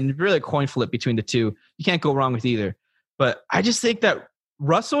take and really a coin flip between the two. You can't go wrong with either. But I just think that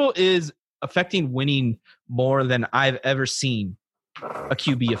Russell is affecting winning more than I've ever seen a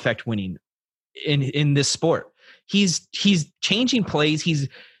QB affect winning in this sport. He's changing plays.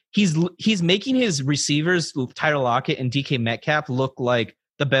 He's making his receivers, Tyler Lockett and DK Metcalf, look like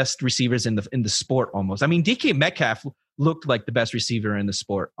the best receivers in the sport almost. I mean, DK Metcalf looked like the best receiver in the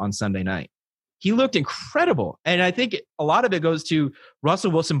sport on Sunday night. He looked incredible. And I think a lot of it goes to Russell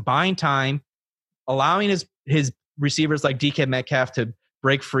Wilson buying time, allowing his receivers like DK Metcalf to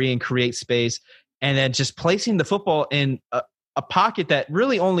break free and create space, and then just placing the football in a pocket that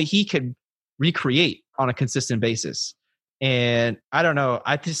really only he could recreate on a consistent basis. And I don't know.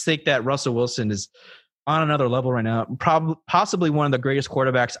 I just think that Russell Wilson is on another level right now. Possibly one of the greatest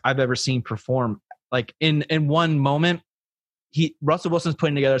quarterbacks I've ever seen perform. Like in one moment, Russell Wilson's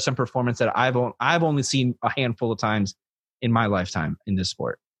putting together some performance that I've only seen a handful of times in my lifetime in this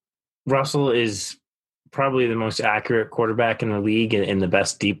sport. Russell is probably the most accurate quarterback in the league and the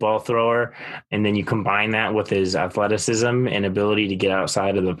best deep ball thrower. And then you combine that with his athleticism and ability to get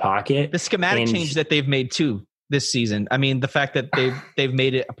outside of the pocket. The schematic change that they've made too this season. I mean, the fact that they've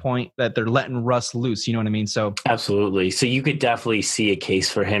made it a point that they're letting Russ loose, you know what I mean? So absolutely. So you could definitely see a case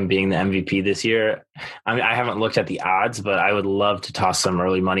for him being the MVP this year. I mean, I haven't looked at the odds, but I would love to toss some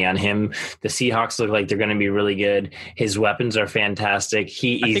early money on him. The Seahawks look like they're going to be really good. His weapons are fantastic.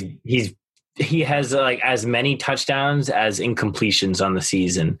 He has like as many touchdowns as incompletions on the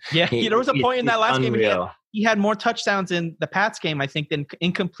season. Yeah, there was a point in that last unreal. game he had more touchdowns in the Pats game, I think, than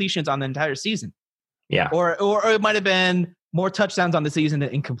incompletions on the entire season. Yeah, or it might have been more touchdowns on the season than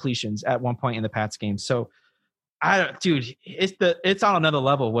incompletions at one point in the Pats game. So, it's on another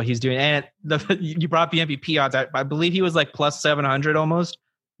level what he's doing. And you brought up the MVP odds. I believe he was like plus 700 almost.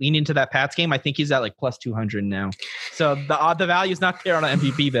 Lean into that Pats game. I think he's at like plus 200 now. So the value is not there on an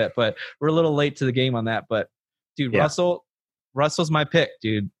MVP bet, but we're a little late to the game on that. But dude, yeah. Russell's my pick,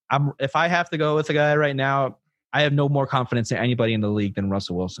 dude. If I have to go with a guy right now, I have no more confidence in anybody in the league than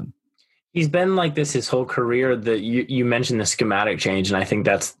Russell Wilson. He's been like this his whole career. You mentioned the schematic change, and I think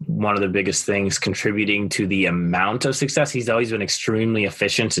that's one of the biggest things contributing to the amount of success. He's always been extremely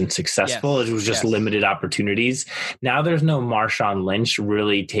efficient and successful. Yes. It was just limited opportunities. Now there's no Marshawn Lynch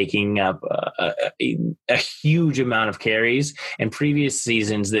really taking up a huge amount of carries. In previous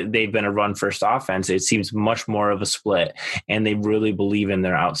seasons, that they've been a run-first offense. It seems much more of a split, and they really believe in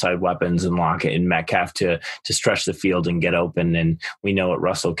their outside weapons and Lockett and Metcalf to stretch the field and get open. And we know what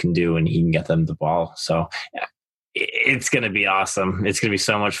Russell can do, and he can get them the ball. So it's going to be awesome. It's going to be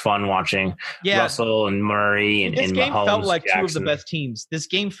so much fun watching Russell and Murray and this game Mahomes, felt like Jackson. Two of the best teams. This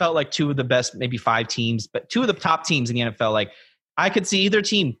game felt like two of the best, maybe five teams, but two of the top teams in the NFL. Like I could see either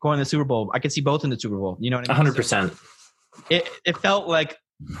team going to the Super Bowl. I could see both in the Super Bowl. You know what I mean? 100%. So it felt like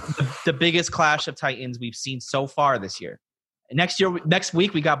the biggest clash of Titans we've seen so far this year. Next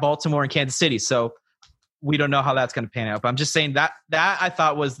week we got Baltimore and Kansas City. So we don't know how that's going to pan out. But I'm just saying that I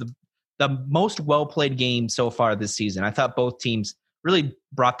thought was the most well-played game so far this season. I thought both teams really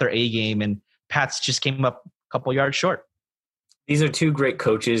brought their A game, and Pats just came up a couple yards short. These are two great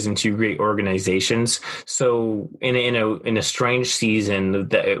coaches and two great organizations. So in a strange season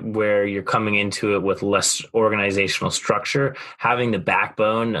where you're coming into it with less organizational structure, having the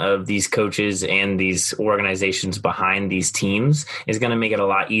backbone of these coaches and these organizations behind these teams is going to make it a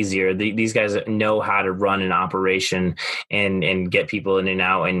lot easier. These guys know how to run an operation and get people in and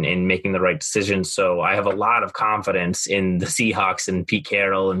out and making the right decisions. So I have a lot of confidence in the Seahawks and Pete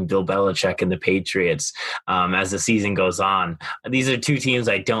Carroll and Bill Belichick and the Patriots as the season goes on. These are two teams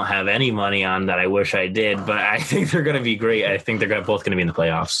I don't have any money on that I wish I did, but I think they're going to be great. I think they're both going to be in the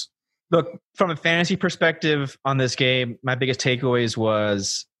playoffs. Look, from a fantasy perspective on this game, my biggest takeaways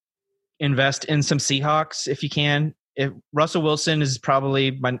was invest in some Seahawks if you can. If Russell Wilson is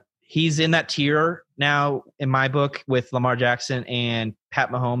probably he's in that tier now in my book with Lamar Jackson and Pat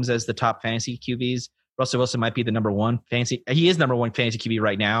Mahomes as the top fantasy QBs. Russell Wilson might be the number one fantasy. He is number one fantasy QB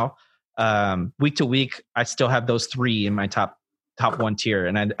right now. Week to week, I still have those three in my top one tier.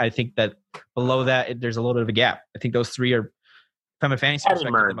 And I think that below that, there's a little bit of a gap. I think those three are, from a fantasy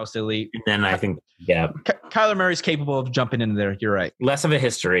perspective, the most elite. And then I think, Kyler Murray's capable of jumping into there. You're right. Less of a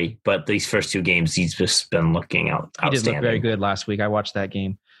history, but these first two games, he's just been looking outstanding. He did look very good last week. I watched that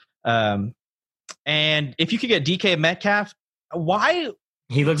game. And if you could get DK Metcalf, why?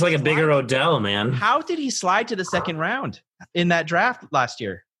 He looks like a bigger Odell, man. How did he slide to the second round in that draft last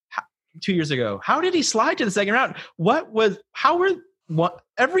year? 2 years ago. How did he slide to the second round?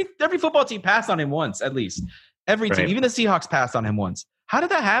 Every football team passed on him once, at least. Every team, even the Seahawks passed on him once. How did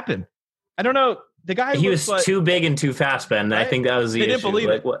that happen? I don't know. The guy he was too big and too fast, Ben. Right? I think that was the issue. They didn't believe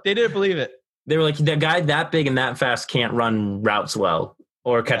it. They didn't believe it. They were like, that guy that big and that fast can't run routes well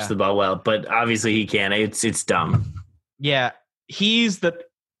or catch the ball well, but obviously he can. It's dumb. Yeah, he's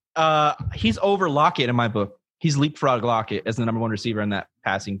over Lockett in my book. He's leapfrog Lockett as the number one receiver in that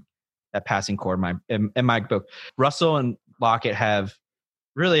passing core in my book. Russell and Lockett have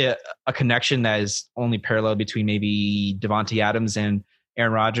really a connection that is only parallel between maybe Devontae Adams and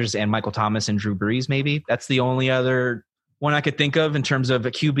Aaron Rodgers and Michael Thomas and Drew Brees. Maybe that's the only other one I could think of in terms of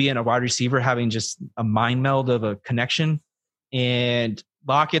a QB and a wide receiver having just a mind meld of a connection. And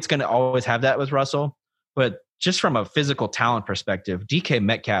Lockett's going to always have that with Russell, but just from a physical talent perspective, DK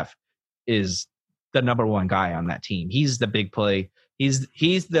Metcalf is the number one guy on that team. He's the big play. He's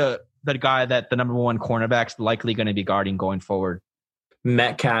the guy that the number one cornerback's likely going to be guarding going forward.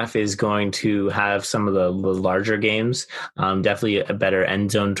 Metcalf is going to have some of the larger games, definitely a better end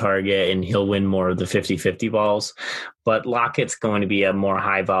zone target, and he'll win more of the 50-50 balls. But Lockett's going to be a more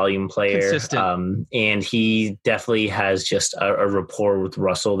high volume player. And he definitely has just a rapport with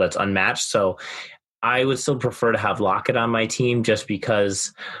Russell that's unmatched. So I would still prefer to have Lockett on my team just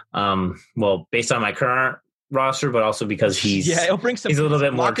because, based on my current roster, but also because he's a little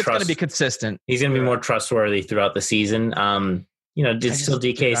bit more Lockett's going to be consistent. He's going to be more trustworthy throughout the season. It's still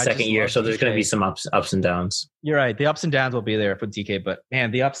DK's second year, so there's going to be some ups and downs. You're right. The ups and downs will be there for DK, but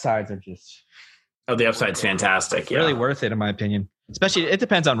man, the upsides are just... Oh, the upside's fantastic. Yeah. Really worth it, in my opinion. Especially, it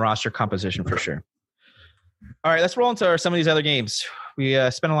depends on roster composition for sure. All right, let's roll into some of these other games. We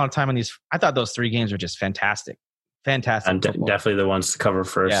spent a lot of time on these. I thought those three games were just fantastic. Fantastic. And definitely the ones to cover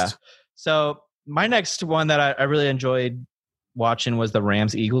first. Yeah. So my next one that I really enjoyed watching was the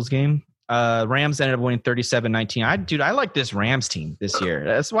Rams-Eagles game. Rams ended up winning 37-19. I like this Rams team this year.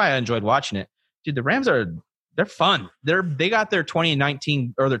 That's why I enjoyed watching it. Dude, the Rams they're fun. They got their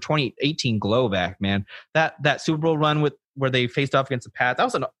 2019 or their 2018 glow back, man. That Super Bowl run where they faced off against the Pats.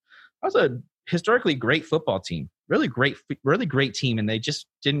 That was a historically great football team. Really great team, and they just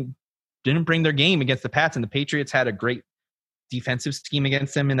didn't bring their game against the Pats, and the Patriots had a great defensive scheme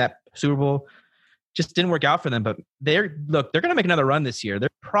against them in that Super Bowl. Just didn't work out for them, but they're going to make another run this year.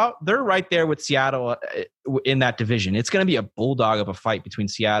 They're right there with Seattle in that division. It's going to be a bulldog of a fight between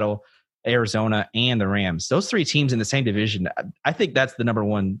Seattle, Arizona, and the Rams. Those three teams in the same division. I think that's the number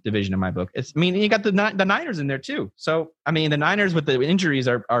one division in my book. You got the Niners in there too. So, the Niners with the injuries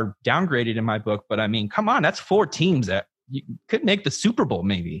are downgraded in my book, but come on, that's four teams that you could make the Super Bowl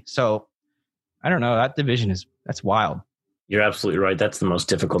maybe. So I don't know. That division that's wild. You're absolutely right. That's the most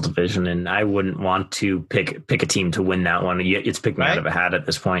difficult division, and I wouldn't want to pick a team to win that one. It's picking out of a hat at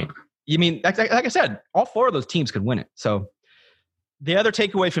this point. Like I said, all four of those teams could win it. So the other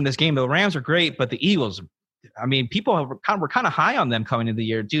takeaway from this game, the Rams are great, but the Eagles, people were kind of high on them coming into the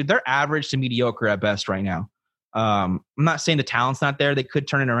year. Dude, they're average to mediocre at best right now. I'm not saying the talent's not there. They could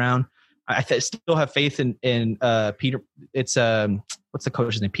turn it around. I still have faith in Peter. It's what's the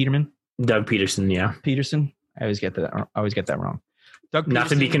coach's name? Peterman? Doug Peterson, yeah. Peterson. I always get that wrong. Doug Not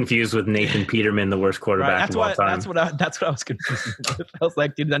to be Peterson, confused with Nathan Peterman, the worst quarterback of all time. That's what I was confused with. I was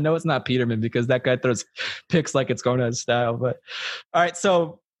like, dude, I know it's not Peterman because that guy throws picks like it's going out of style. But all right,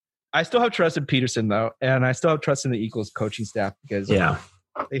 so I still have trust in Peterson though, and I still have trust in the Eagles coaching staff because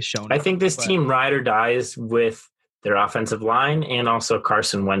they've shown. I think this team ride or dies with their offensive line and also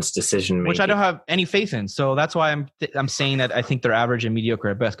Carson Wentz decision making, which I don't have any faith in. So that's why I'm saying that I think they're average and mediocre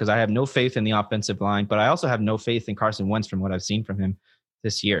at best because I have no faith in the offensive line, but I also have no faith in Carson Wentz from what I've seen from him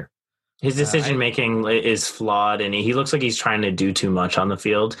this year. His decision making is flawed, and he looks like he's trying to do too much on the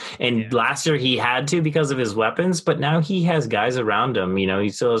field. And last year he had to because of his weapons, but now he has guys around him. You know, he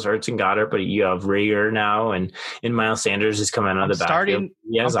still has Ertz and Goddard, but you have Rager now, and Miles Sanders is coming out of the backfield.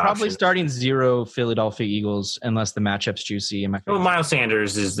 I'm probably starting 0 Philadelphia Eagles unless the matchup's juicy. Miles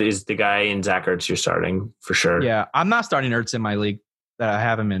Sanders is the guy in Zach Ertz you're starting for sure. Yeah, I'm not starting Ertz in my league that I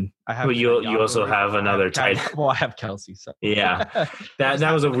have him in. You also have another tight end. Well, I have Kelsey. So. Yeah,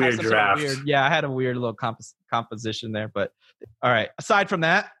 that was a weird draft. I had a weird little composition there. But all right, aside from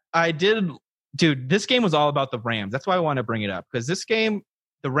that, this game was all about the Rams. That's why I want to bring it up because this game,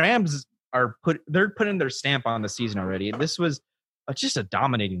 the Rams they're putting their stamp on the season already. This was just a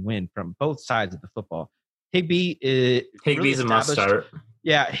dominating win from both sides of the football. Higbee's really a must start.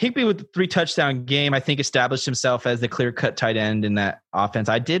 Yeah, Higbee with the 3-touchdown game, I think established himself as the clear-cut tight end in that offense.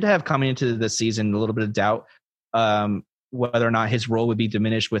 I did have coming into the season a little bit of doubt whether or not his role would be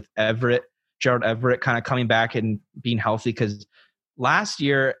diminished with Gerald Everett kind of coming back and being healthy because last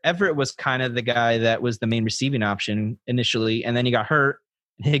year, Everett was kind of the guy that was the main receiving option initially, and then he got hurt,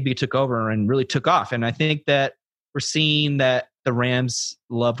 and Higbee took over and really took off. And I think that we're seeing that the Rams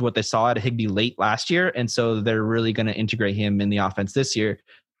loved what they saw out of Higbee late last year, and so they're really going to integrate him in the offense this year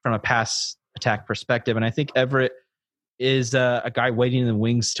from a pass attack perspective. And I think Everett is a guy waiting in the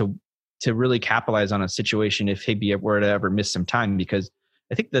wings to really capitalize on a situation if Higbee were to ever miss some time, because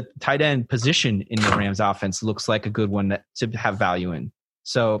I think the tight end position in the Rams offense looks like a good one to have value in.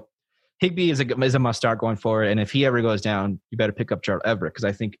 So Higbee is a must start going forward, and if he ever goes down, you better pick up Gerald Everett because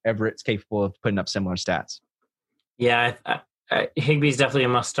I think Everett's capable of putting up similar stats. Yeah, Higbee's definitely a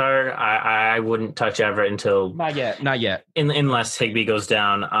must start. I wouldn't touch Everett until not yet, unless Higbee goes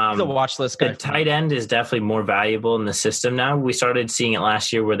down. He's a watch list guy. The tight end is definitely more valuable in the system now. We started seeing it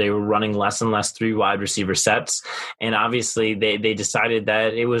last year where they were running less and less 3 wide receiver sets, and obviously they decided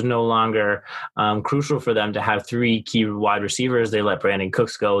that it was no longer crucial for them to have 3 key wide receivers. They let Brandon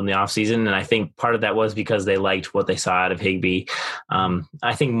Cooks go in the offseason, and I think part of that was because they liked what they saw out of Higbee.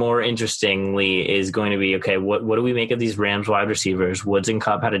 I think more interestingly is going to be, okay, what do we make of these Rams wide receivers? Woods and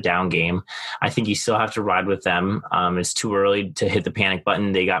Kupp had a down game. I think you still have to ride with them. It's too early to hit the panic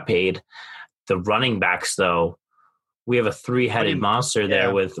button. They got paid. The running backs, though, we have a 3-headed monster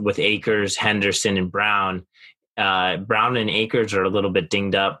there with Akers, Henderson, and Brown. Brown and Akers are a little bit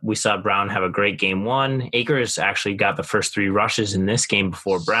dinged up. We saw Brown have a great game 1. Akers actually got the first 3 rushes in this game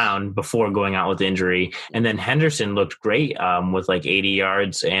before going out with injury. And then Henderson looked great with like 80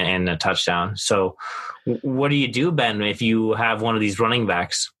 yards and a touchdown. So what do you do, Ben, if you have one of these running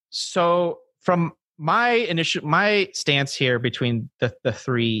backs? So from my stance here between the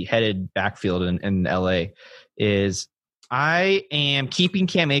 3-headed backfield in LA is I am keeping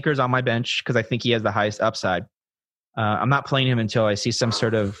Cam Akers on my bench because I think he has the highest upside. I'm not playing him until I see some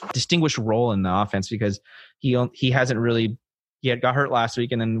sort of distinguished role in the offense because he got hurt last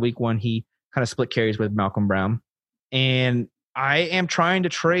week, and then week 1 he kind of split carries with Malcolm Brown. And I am trying to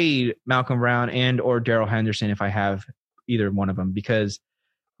trade Malcolm Brown and or Darrell Henderson if I have either one of them, because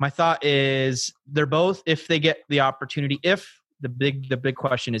my thought is they're both, if they get the opportunity, if the big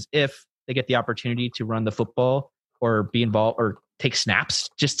question is if they get the opportunity to run the football or be involved or take snaps,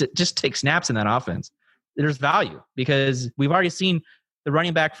 just take snaps in that offense, there's value because we've already seen the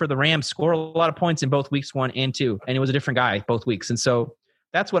running back for the Rams score a lot of points in both weeks 1 and 2, and it was a different guy both weeks. And so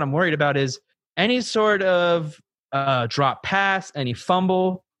that's what I'm worried about is any sort of drop pass, any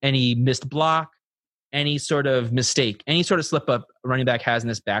fumble, any missed block, any sort of mistake, any sort of slip up a running back has in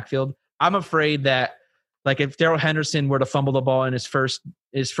this backfield. I'm afraid that, like, if Darrell Henderson were to fumble the ball in his first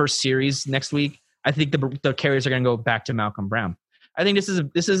series next week, I think the carries are going to go back to Malcolm Brown. I think this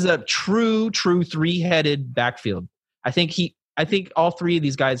is a true 3-headed backfield. I think all 3 of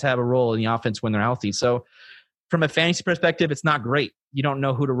these guys have a role in the offense when they're healthy. So from a fantasy perspective, it's not great. You don't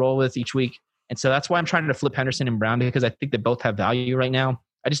know who to roll with each week. And so that's why I'm trying to flip Henderson and Brown, because I think they both have value right now.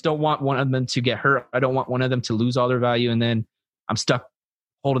 I just don't want one of them to get hurt. I don't want one of them to lose all their value, and then I'm stuck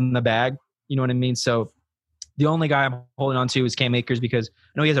holding the bag. You know what I mean? So the only guy I'm holding on to is Cam Akers because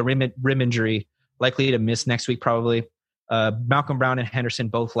I know he has a rib injury, likely to miss next week probably. Malcolm Brown and Henderson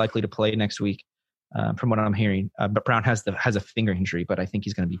both likely to play next week. from what I'm hearing. But Brown has a finger injury, but I think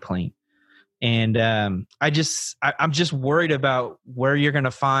he's going to be playing. And I'm just worried about where you're going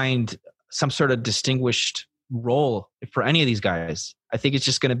to find some sort of distinguished role for any of these guys. I think it's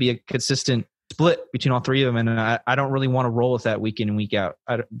just going to be a consistent split between all three of them, and I don't really want to roll with that week in and week out.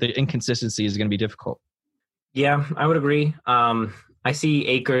 The inconsistency is going to be difficult. Yeah, I would agree. I see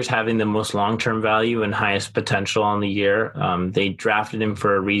Akers having the most long-term value and highest potential on the year. They drafted him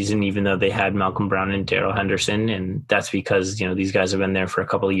for a reason, even though they had Malcolm Brown and Darrell Henderson. And that's because, these guys have been there for a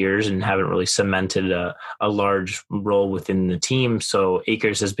couple of years and haven't really cemented a large role within the team. So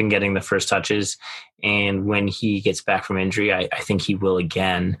Akers has been getting the first touches. And when he gets back from injury, I think he will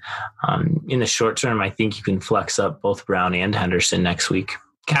again. In the short term, I think you can flex up both Brown and Henderson next week.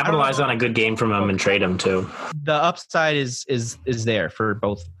 Capitalize on a good game from him and trade him too. The upside is there for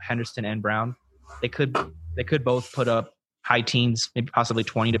both Henderson and Brown. They could both put up high teens, maybe possibly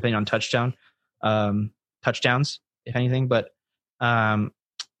 20, depending on touchdowns, if anything. But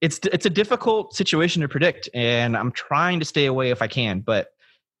it's a difficult situation to predict, and I'm trying to stay away if I can. But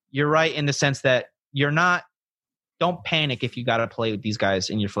you're right in the sense that don't panic if you got to play with these guys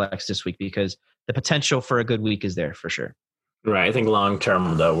in your flex this week, because the potential for a good week is there for sure. Right. I think long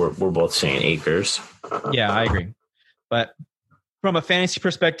term, though, we're both saying Akers. Yeah, I agree. But from a fantasy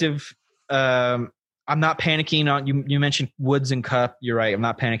perspective, I'm not panicking on you. You mentioned Woods and Kupp. You're right. I'm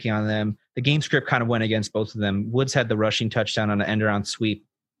not panicking on them. The game script kind of went against both of them. Woods had the rushing touchdown on an end around sweep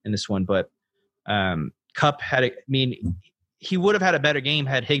in this one, but Kupp he would have had a better game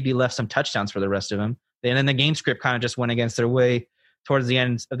had Higbee left some touchdowns for the rest of him. And then the game script kind of just went against their way towards the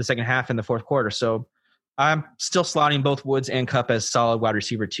end of the second half in the fourth quarter. So I'm still slotting both Woods and Kupp as solid wide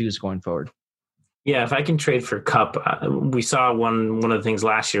receiver twos going forward. Yeah, if I can trade for Kupp, we saw one of the things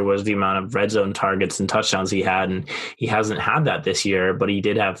last year was the amount of red zone targets and touchdowns he had, and he hasn't had that this year, but he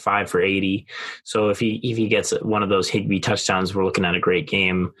did have 5 for 80. So if he gets one of those Higbee touchdowns, we're looking at a great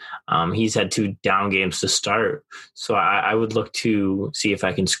game. He's had 2 down games to start, so I would look to see if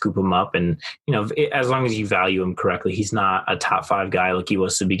I can scoop him up. And as long as you value him correctly, he's not a top 5 guy like he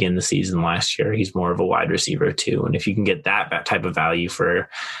was to begin the season last year. He's more of a wide receiver too, and if you can get that type of value for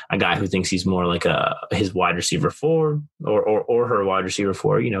a guy who thinks he's more like his wide receiver 4 or her wide receiver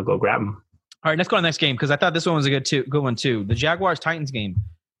 4, go grab him. All right, let's go to the next game, because I thought this one was a good one too. The Jaguars-Titans game.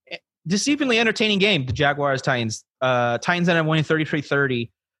 Deceivingly entertaining game, the Jaguars-Titans. Titans ended up winning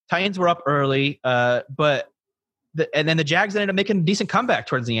 33-30. Titans were up early, and then the Jags ended up making a decent comeback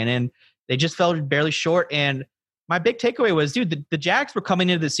towards the end, and they just fell barely short. And my big takeaway was, dude, the Jags were coming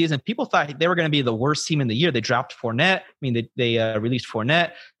into the season. People thought they were going to be the worst team in the year. They dropped Fournette. They released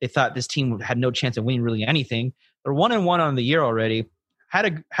Fournette. They thought this team had no chance of winning really anything. They're 1-1 on the year already.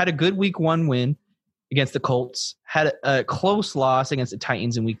 Had a good week 1 win against the Colts. Had a close loss against the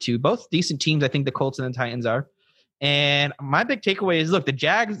Titans in week 2. Both decent teams, I think the Colts and the Titans are. And my big takeaway is, look, the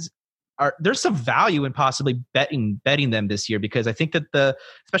Jags there's some value in possibly betting them this year, because I think that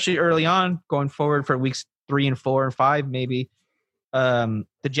especially early on going forward for weeks 3 and 4 and 5, maybe the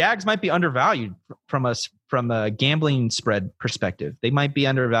Jags might be undervalued from a gambling spread perspective. They might be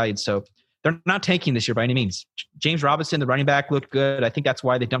undervalued, so they're not tanking this year by any means. James Robinson, the running back, looked good. I think that's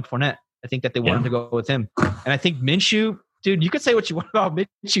why they dumped Fournette. I think that they wanted to go with him, and I think Minshew, dude. You could say what you want about Minshew.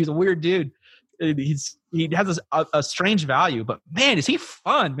 He's a weird dude. He has a strange value, but man, is he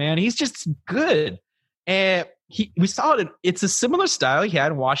fun, man. He's just good. And we saw it. It's a similar style he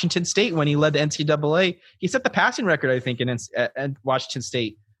had in Washington State when he led the NCAA. He set the passing record, I think, in Washington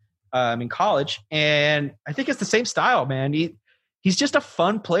State in college. And I think it's the same style, man. He's just a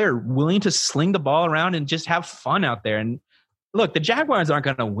fun player, willing to sling the ball around and just have fun out there. And look, the Jaguars aren't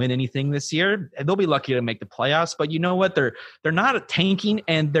going to win anything this year. They'll be lucky to make the playoffs, but you know what? They're not tanking,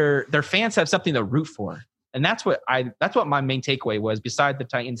 and their fans have something to root for. And that's what my main takeaway was, beside the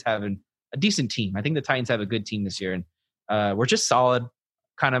Titans having a decent team. I think the Titans have a good team this year, and we're just solid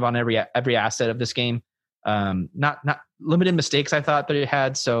kind of on every asset of this game. Not limited mistakes I thought that it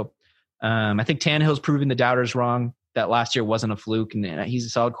had. So I think Tannehill's proving the doubters wrong, that last year wasn't a fluke, and he's a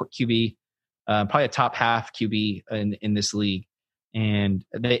solid QB. Probably a top half QB in this league. And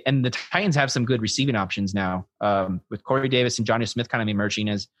the Titans have some good receiving options now, with Corey Davis and Johnny Smith kind of emerging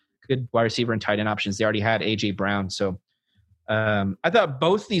as good wide receiver and tight end options. They already had A.J. Brown. So I thought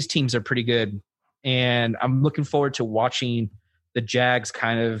both these teams are pretty good. And I'm looking forward to watching the Jags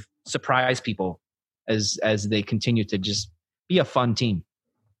kind of surprise people as they continue to just be a fun team.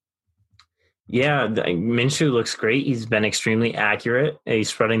 Yeah, Minshew looks great. He's been extremely accurate. He's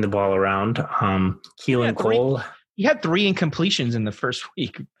spreading the ball around. Keelan Cole. He had 3 incompletions in the first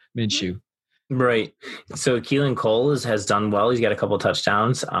week, Minshew. Right. So Keelan Cole has done well. He's got a couple of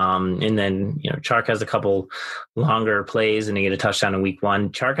touchdowns. And then, Chark has a couple longer plays and he get a touchdown in week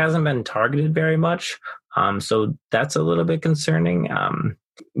 1. Chark hasn't been targeted very much. So that's a little bit concerning.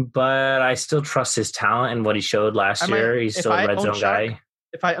 But I still trust his talent and what he showed last year. He's still a red zone guy.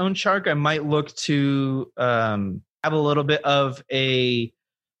 If I own Chark, I might look to have a little bit of a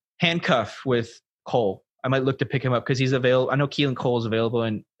handcuff with Cole. I might look to pick him up because he's available. I know Keelan Cole is available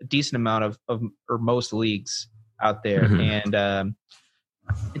in a decent amount of or most leagues out there. Mm-hmm. And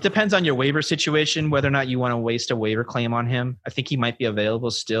it depends on your waiver situation, whether or not you want to waste a waiver claim on him. I think he might be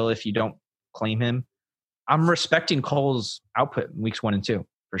available still if you don't claim him. I'm respecting Cole's output in weeks 1 and 2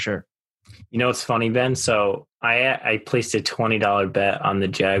 for sure. You know, it's funny, Ben. So I placed a $20 bet on the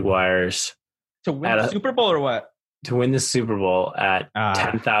Jaguars to win the Super Bowl or what? To win the Super Bowl at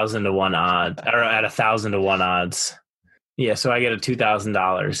 10,000 to 1 odds, or at 1,000 to 1 odds. Yeah, so I get a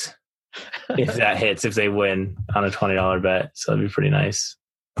 $2,000 if that hits, if they win on a $20 bet. So that'd be pretty nice.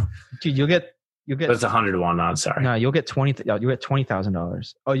 Dude, you'll get. But it's 100 to 1 odds. Sorry. No, you'll get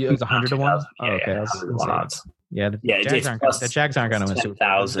 $20,000. Oh, it was 100 to 1. Oh, okay, 100 to 1 odds. Yeah, the Jags aren't going to win Super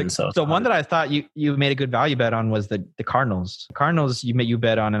Bowl. 10,000. So the one that I thought you made a good value bet on was the Cardinals. Cardinals you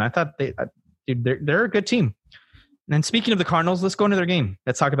bet on, and I thought they're a good team. And speaking of the Cardinals, let's go into their game.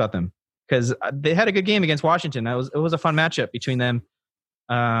 Let's talk about them because they had a good game against Washington. It was a fun matchup between them.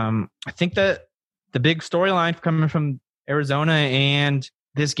 I think that the big storyline coming from Arizona and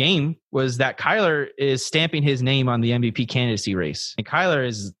this game was that Kyler is stamping his name on the MVP candidacy race. And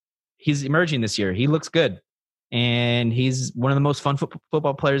Kyler he's emerging this year. He looks good. And he's one of the most fun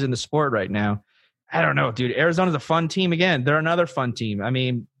football players in the sport right now. I don't know, dude. Arizona's a fun team again. They're another fun team. I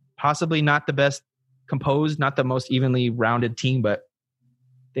mean, possibly not the best composed, not the most evenly rounded team, but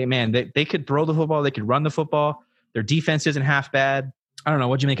they could throw the football. They could run the football. Their defense isn't half bad. I don't know.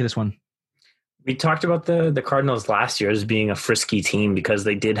 What'd you make of this one? We talked about the Cardinals last year as being a frisky team because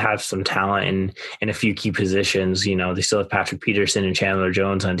they did have some talent in a few key positions. You know, they still have Patrick Peterson and Chandler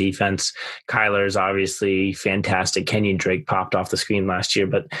Jones on defense. Kyler is obviously fantastic. Kenyon Drake popped off the screen last year,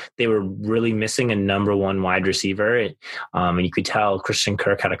 but they were really missing a number 1 wide receiver. And you could tell Christian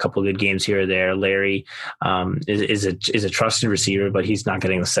Kirk had a couple of good games here or there. Larry is a trusted receiver, but he's not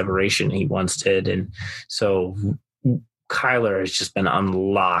getting the separation he once did. And so Kyler has just been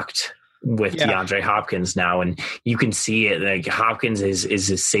unlocked with DeAndre Hopkins now, and you can see it. Like Hopkins is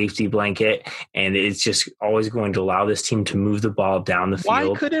his safety blanket, and it's just always going to allow this team to move the ball down the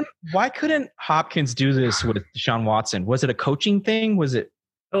field. Why couldn't Hopkins do this with Deshaun Watson? Was it a coaching thing? Was it?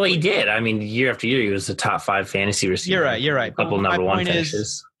 Well, he did. I mean, year after year, he was the top 5 fantasy receiver. You're right. A couple number 1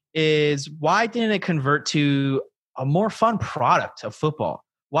 finishes. Is why didn't it convert to a more fun product of football?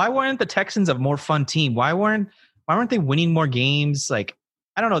 Why weren't the Texans a more fun team? Why weren't they winning more games? Like,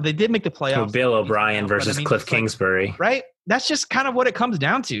 I don't know. They did make the playoffs. So Bill O'Brien versus Cliff Kingsbury. Right? That's just kind of what it comes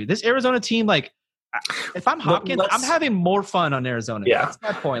down to. This Arizona team, like, if I'm Hopkins, I'm having more fun on Arizona. Yeah. That's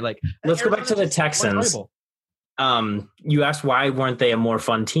my point. Like, let's go back to the Texans. You asked why weren't they a more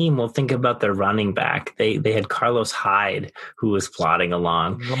fun team? Well, think about their running back. They had Carlos Hyde, who was plodding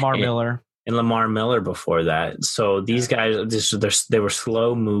along. Lamar Miller. And Lamar Miller before that. So these guys, they were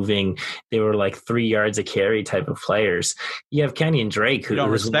slow moving. They were like 3 yards a carry type of players. You have Kenyon Drake, who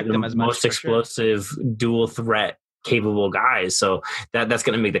was the most explosive dual threat capable guys. So that's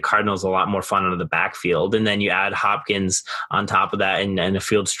going to make the Cardinals a lot more fun out of the backfield. And then you add Hopkins on top of that and a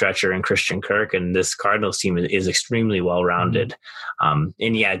field stretcher and Christian Kirk. And this Cardinals team is extremely well-rounded.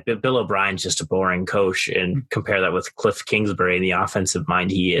 Mm-hmm. Bill O'Brien's just a boring coach, and compare that with Cliff Kingsbury and the offensive mind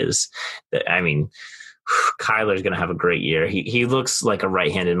he is. I mean, Kyler's going to have a great year. He looks like a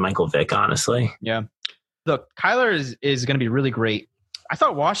right-handed Michael Vick, honestly. Yeah. Look, Kyler is going to be really great. I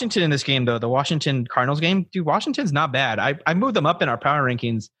thought Washington in this game, though, the Washington Cardinals game, dude, Washington's not bad. I moved them up in our power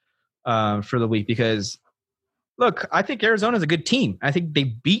rankings for the week because, look, I think Arizona's a good team. I think they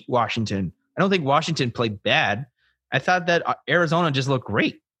beat Washington. I don't think Washington played bad. I thought that Arizona just looked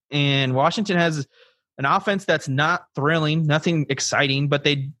great. And Washington has an offense that's not thrilling, nothing exciting, but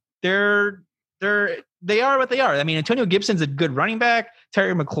they are what they are. I mean, Antonio Gibson's a good running back.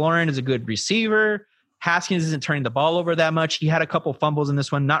 Terry McLaurin is a good receiver. Haskins isn't turning the ball over that much. He had a couple fumbles in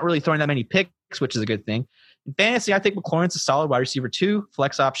this one, not really throwing that many picks, which is a good thing. In fantasy, I think McLaurin's a solid wide receiver 2,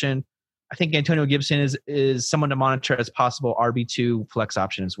 flex option. I think Antonio Gibson is someone to monitor as possible RB2 flex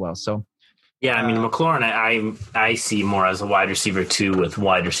option as well. So, yeah, I mean, McLaurin, I see more as a wide receiver 2 with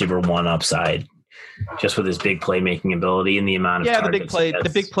wide receiver 1 upside, just with his big playmaking ability and the amount of the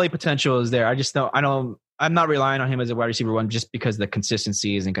big play potential is there. I'm not relying on him as a wide receiver 1 just because the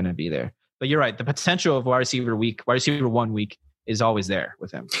consistency isn't going to be there. But you're right. The potential of wide receiver 1 week is always there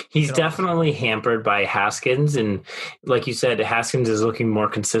with him. He's definitely hampered by Haskins. And like you said, Haskins is looking more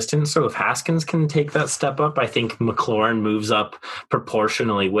consistent. So if Haskins can take that step up, I think McLaurin moves up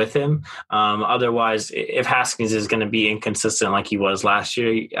proportionally with him. Otherwise, if Haskins is going to be inconsistent like he was last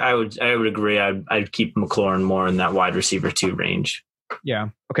year, I would agree. I'd keep McLaurin more in that wide receiver 2 range. Yeah.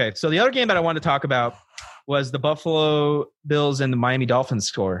 Okay. So the other game that I wanted to talk about was the Buffalo Bills and the Miami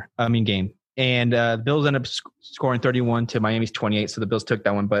Dolphins game. And the Bills ended up scoring 31 to Miami's 28. So the Bills took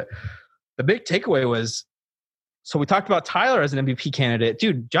that one. But the big takeaway was, so we talked about Tyler as an MVP candidate.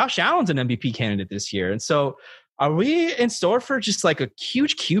 Dude, Josh Allen's an MVP candidate this year. And so are we in store for just like a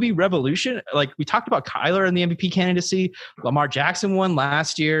huge QB revolution? Like we talked about Kyler in the MVP candidacy. Lamar Jackson won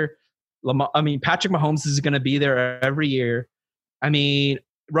last year. Patrick Mahomes is going to be there every year. I mean,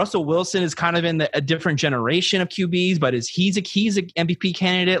 Russell Wilson is kind of in a different generation of QBs, but he's a MVP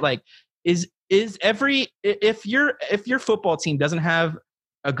candidate. Like, if your football team doesn't have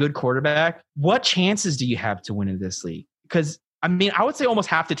a good quarterback, what chances do you have to win in this league? Because I would say almost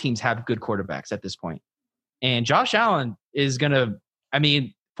half the teams have good quarterbacks at this point. And Josh Allen is gonna,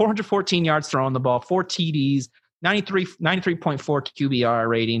 414 yards throwing the ball, 4 TDs, 93.4 QBR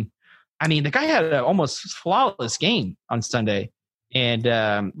rating. The guy had an almost flawless game on Sunday.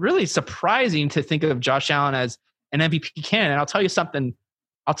 And really surprising to think of Josh Allen as an MVP candidate. And I'll tell you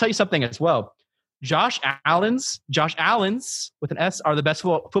something as well. Josh Allen's with an S are the best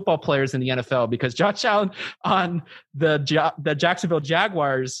football players in the NFL, because Josh Allen on the Jacksonville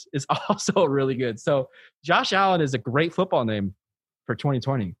Jaguars is also really good. So Josh Allen is a great football name for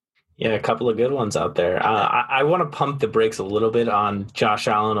 2020. Yeah, a couple of good ones out there. I want to pump the brakes a little bit on Josh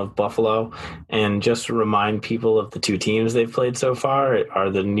Allen of Buffalo and just remind people of the 2 teams they've played so far are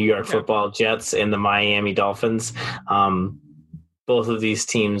the New York Football Jets and the Miami Dolphins. Both of these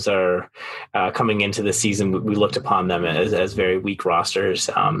teams are coming into the season. We looked upon them as very weak rosters.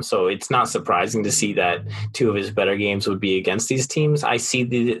 So it's not surprising to see that 2 of his better games would be against these teams. I see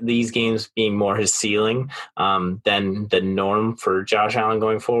these games being more his ceiling than the norm for Josh Allen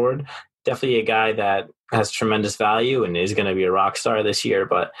going forward. Definitely a guy that has tremendous value and is going to be a rock star this year,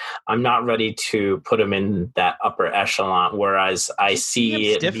 but I'm not ready to put him in that upper echelon. Whereas I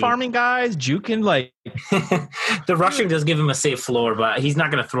see stiff arming guys, juking like the rushing does give him a safe floor, but he's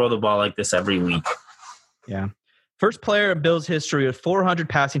not going to throw the ball like this every week. Yeah. First player in Bills history with 400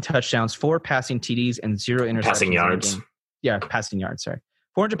 passing touchdowns, 4 passing TDs, and 0 interceptions. Passing yards. Yeah, passing yards. Sorry.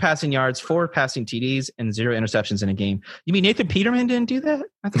 400 passing yards, 4 passing TDs, and 0 interceptions in a game. You mean Nathan Peterman didn't do that?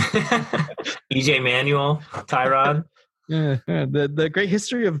 EJ Manuel, Tyrod. Yeah, the great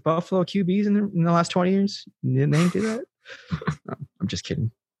history of Buffalo QBs in the last 20 years. Didn't they do that? No, I'm just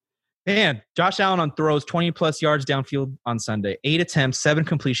kidding. Man, Josh Allen on throws 20-plus yards downfield on Sunday. 8 attempts, 7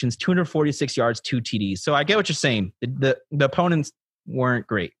 completions, 246 yards, 2 TDs. So I get what you're saying. The opponents weren't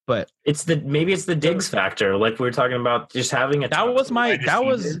great, but maybe it's the Diggs factor, like we were talking about, just having that was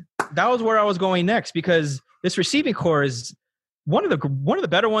where I was going next, because this receiving core is one of the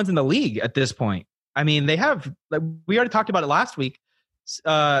better ones in the league at this point. They have, like we already talked about it last week.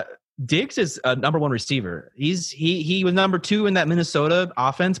 Diggs is a number 1 receiver. He was number 2 in that Minnesota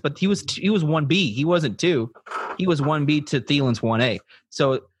offense, but he was 1B. He wasn't 2. He was 1B to Thielen's 1A.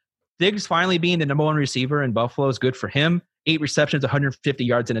 So Diggs finally being the number 1 receiver in Buffalo is good for him. 8 receptions, 150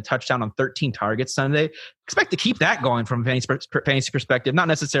 yards, and a touchdown on 13 targets Sunday. Expect to keep that going from a fantasy perspective, not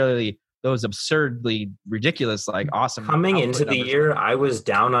necessarily those absurdly ridiculous, like awesome. Coming into the year, I was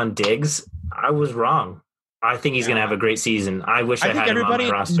down on Diggs. I was wrong. I think he's going to have a great season. I wish I had him on my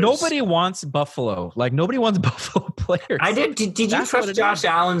rosters. Nobody wants Buffalo. Like, nobody wants Buffalo players. I did. Did you trust Josh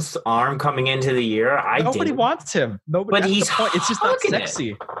Allen's arm coming into the year? Nobody wants him. Nobody. But he's it's just not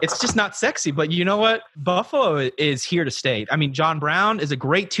sexy. It's just not sexy. But you know what? Buffalo is here to stay. John Brown is a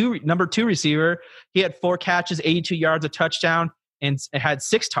great number 2 receiver. He had 4 catches, 82 yards, a touchdown, and had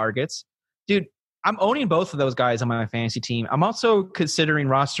 6 targets. Dude, I'm owning both of those guys on my fantasy team. I'm also considering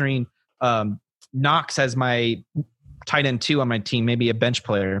rostering Knox as my tight end 2 on my team, maybe a bench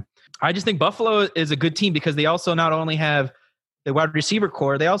player. I just think Buffalo is a good team because they also not only have the wide receiver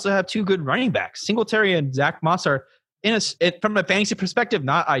core, they also have 2 good running backs. Singletary and Zach Moss are from a fantasy perspective,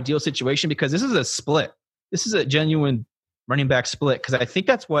 not ideal situation, because this is a split. This is a genuine running back split, because I think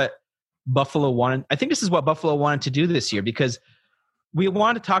that's what Buffalo wanted. I think this is what Buffalo wanted to do this year, because we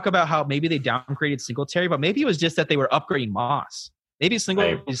wanted to talk about how maybe they downgraded Singletary, but maybe it was just that they were upgrading Moss. Maybe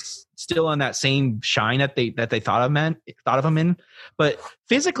Singletary is still on that same shine that they thought of him in, but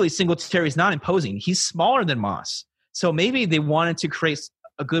physically Singletary is not imposing. He's smaller than Moss, so maybe they wanted to create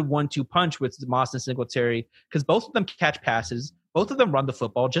a good 1-2 punch with Moss and Singletary, because both of them catch passes, both of them run the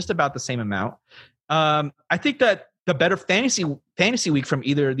football just about the same amount. I think that the better fantasy week from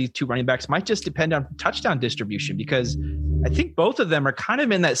either of these two running backs might just depend on touchdown distribution, because I think both of them are kind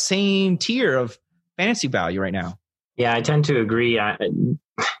of in that same tier of fantasy value right now. Yeah, I tend to agree.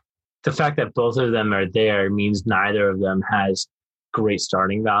 The fact that both of them are there means neither of them has great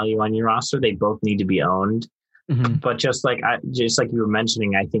starting value on your roster. They both need to be owned. Mm-hmm. But just like you were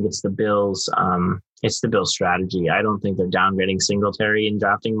mentioning, I think it's the Bills. It's the Bills' strategy. I don't think they're downgrading Singletary and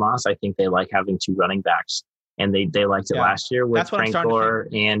drafting Moss. I think they like having two running backs, and they liked it last year with Frank Gore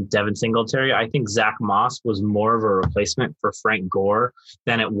and Devin Singletary. I think Zach Moss was more of a replacement for Frank Gore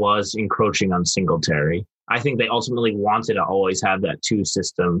than it was encroaching on Singletary. I think they ultimately wanted to always have that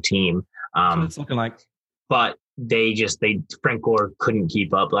two-system team. That's what it's looking like. But Frank Gore couldn't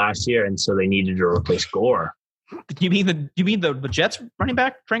keep up last year, and so they needed to replace Gore. You mean the Jets running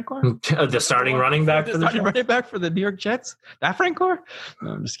back, Frank Gore? The starting running back for the New York Jets? That Frank Gore?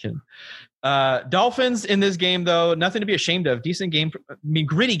 No, I'm just kidding. Dolphins in this game, though, nothing to be ashamed of. Decent game. I mean,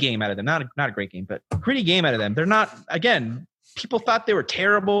 gritty game out of them. Not a great game, but gritty game out of them. They're not, again, people thought they were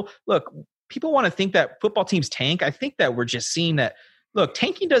terrible. Look, people want to think that football teams tank. I think that we're just seeing that, look,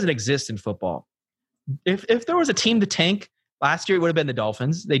 tanking doesn't exist in football. If there was a team to tank last year, it would have been the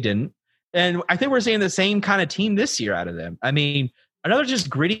Dolphins. They didn't. And I think we're seeing the same kind of team this year out of them. I mean, another just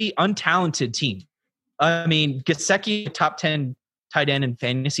gritty, untalented team. I mean, Gesicki, top 10 tight end in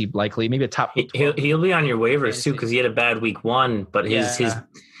fantasy, likely, maybe a top 12. He'll be on your waivers too, because he had a bad week one, but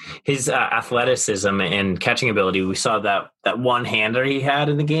his athleticism and catching ability, we saw that one hander he had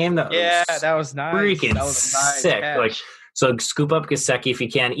in the game. That was nice. Freaking that was nice sick. catch. Like, so scoop up Gesicki if you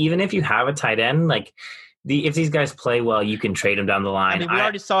can. Even if you have a tight end, like if these guys play well, you can trade them down the line. I mean, we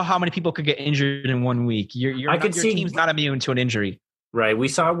already saw how many people could get injured in 1 week. Your team's not immune to an injury. Right. We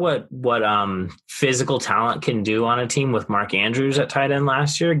saw what physical talent can do on a team with Mark Andrews at tight end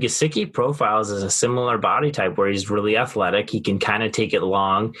last year. Gesicki profiles as a similar body type where he's really athletic. He can kind of take it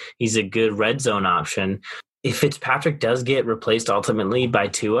long. He's a good red zone option. If Fitzpatrick does get replaced ultimately by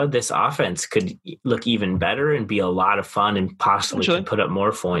Tua, this offense could look even better and be a lot of fun and possibly could put up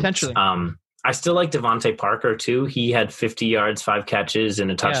more points. Potentially. I still like Devontae Parker too. He had 50 yards, 5 catches, and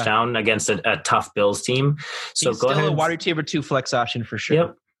a touchdown against a tough Bills team. So he's go still ahead. A wide receiver 2 flex option for sure.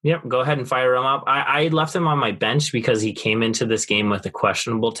 Yep. Go ahead and fire him up. I left him on my bench because he came into this game with a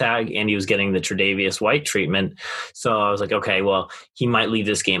questionable tag and he was getting the Tre'Davious White treatment. So I was like, okay, well, he might leave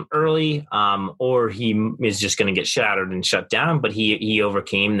this game early, or he is just going to get shattered and shut down. But he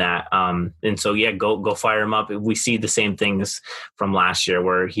overcame that. And so go fire him up. We see the same things from last year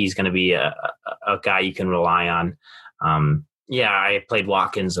where he's going to be a guy you can rely on. I played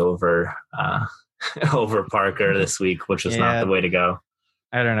Watkins over Parker this week, which was not the way to go.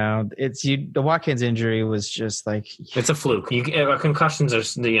 I don't know. The Watkins injury was just like, it's a fluke. Concussions are,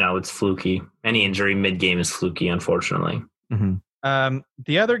 it's fluky. Any injury mid-game is fluky, unfortunately. Mm-hmm.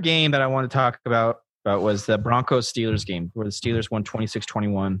 The other game that I want to talk about was the Broncos-Steelers game, where the Steelers won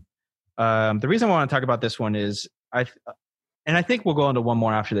 26-21. The reason I want to talk about this one is I think we'll go into one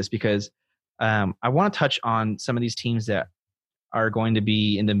more after this, because I want to touch on some of these teams that are going to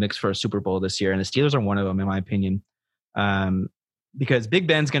be in the mix for a Super Bowl this year, and the Steelers are one of them, in my opinion. Because Big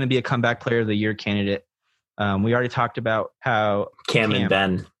Ben's going to be a comeback player of the year candidate. We already talked about how Cam and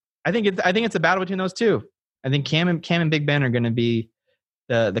Ben. I think it's a battle between those two. I think Cam and Big Ben are going to be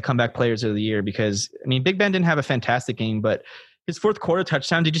the comeback players of the year, because I mean, Big Ben didn't have a fantastic game, but his fourth quarter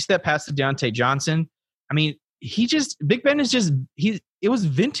touchdown, did you see that pass to Deontay Johnson? I mean, Big Ben is just it was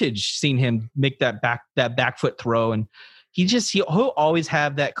vintage seeing him make that back foot throw, and he'll always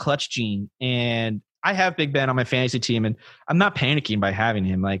have that clutch gene. And I have Big Ben on my fantasy team, and I'm not panicking by having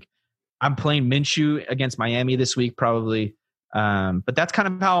him. Like, I'm playing Minshew against Miami this week, probably. But that's kind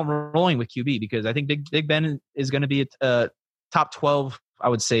of how I'm rolling with QB, because I think Big Ben is going to be a top 12, I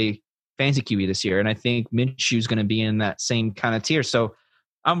would say, fantasy QB this year. And I think Minshew is going to be in that same kind of tier. So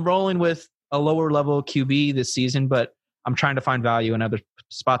I'm rolling with a lower level QB this season, but I'm trying to find value in other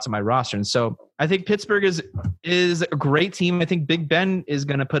spots on my roster. And so I think Pittsburgh is a great team. I think Big Ben is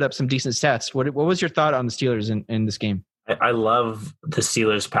going to put up some decent stats. What was your thought on the Steelers in this game? I love the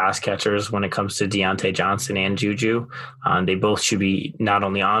Steelers pass catchers when it comes to Deontay Johnson and Juju. They both should be not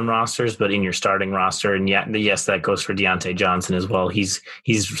only on rosters, but in your starting roster. And yes, that goes for Deontay Johnson as well. He's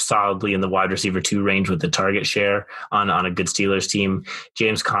solidly in the wide receiver 2 range with the target share on a good Steelers team.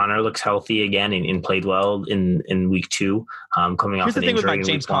 James Conner looks healthy again and played well in week 2, coming off an injury. Here's the thing with my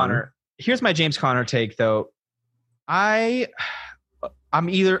James Conner. Here's my James Conner take, though. I'm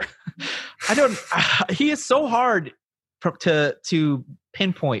either I don't. He is so hard to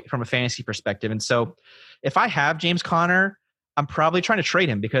pinpoint from a fantasy perspective. And so if I have James Conner, I'm probably trying to trade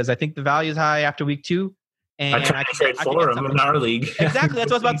him because I think the value is high after week 2. And I try to trade for him in our league. Exactly.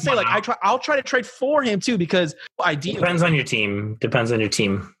 That's what I was about to say. Like I'll try to trade for him too, because depends on your team. It depends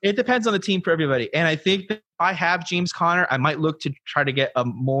on the team for everybody. And I think that if I have James Conner, I might look to try to get a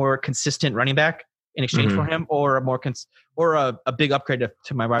more consistent running back in exchange for him, or a big upgrade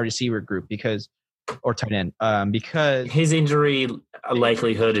to my wide receiver group or tight end, because his injury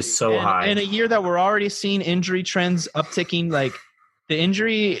likelihood is so high. In a year that we're already seeing injury trends upticking, like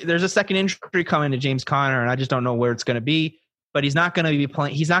there's a second injury coming to James Conner, and I just don't know where it's going to be. But he's not going to be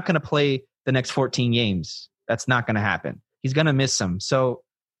playing. He's not going to play the next 14 games. That's not going to happen. He's going to miss some. So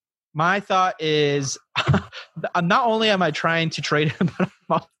my thought is, not only am I trying to trade him, but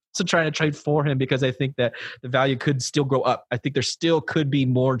I'm also trying to trade for him, because I think that the value could still go up. I think there still could be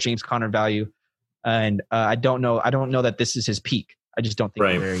more James Conner value, and I don't know that this is his peak. I just don't think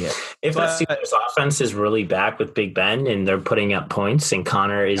we're there yet. If the Steelers' offense is really back with Big Ben and they're putting up points and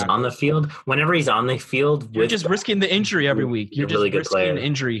Connor is on the field, whenever he's on the field, you're just risking the injury every week. You're just really risking an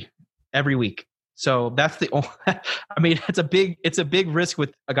injury every week. So that's the only. I mean, it's a big risk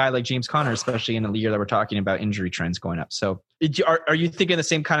with a guy like James Conner, especially in the year that we're talking about injury trends going up. So are you thinking the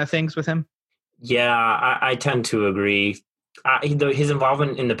same kind of things with him? Yeah, I tend to agree. His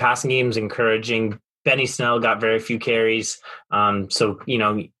involvement in the passing game is encouraging. Benny Snell got very few carries. So,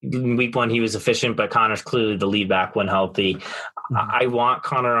 in week one, he was efficient, but Connor's clearly the lead back when healthy. I want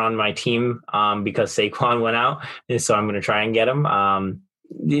Connor on my team because Saquon went out, and so I'm going to try and get him.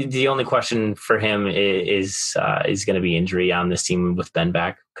 The only question for him is going to be injury on this team with Ben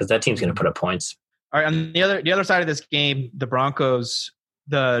back, because that team's going to put up points. All right, on the other side of this game, the Broncos,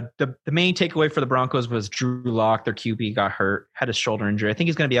 the main takeaway for the Broncos was Drew Lock, their QB, got hurt, had a shoulder injury. I think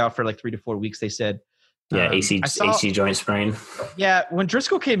he's going to be out for like 3 to 4 weeks, they said. Yeah, AC joint sprain. Yeah, when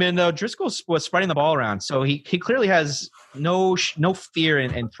Driscoll came in, though, Driscoll was spreading the ball around, so he clearly has no fear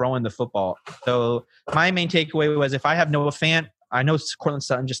in throwing the football. So my main takeaway was, if I have Noah Fant, I know Cortland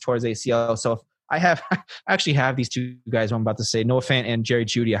Sutton just tore his ACL, so if I actually have these two guys who I'm about to say, Noah Fant and Jerry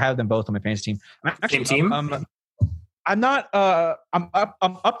Jeudy. I have them both on my fantasy team. Same team? I'm not. I'm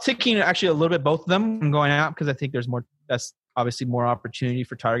upticking actually a little bit both of them. I'm going out because I think there's more. That's obviously more opportunity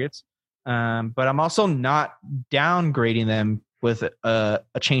for targets. But I'm also not downgrading them with a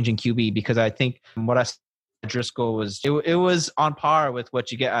change in QB, because I think what I said Driscoll was it was on par with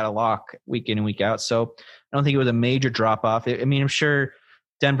what you get out of Locke week in and week out. So I don't think it was a major drop off. I mean, I'm sure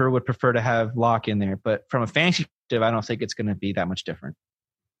Denver would prefer to have Locke in there, but from a fantasy perspective, I don't think it's going to be that much different.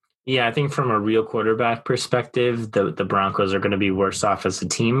 Yeah, I think from a real quarterback perspective, the Broncos are going to be worse off as a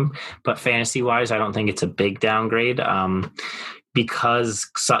team. But fantasy-wise, I don't think it's a big downgrade. Because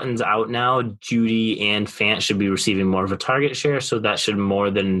Sutton's out now, Jeudy and Fant should be receiving more of a target share, so that should more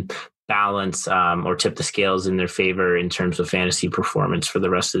than balance or tip the scales in their favor in terms of fantasy performance for the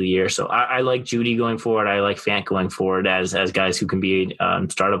rest of the year. So I like Jeudy going forward. I like Fant going forward as guys who can be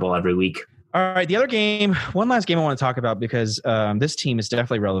startable every week. All right, the other game, one last game I want to talk about, because this team is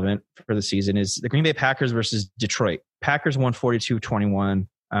definitely relevant for the season, is the Green Bay Packers versus Detroit. Packers won 42-21.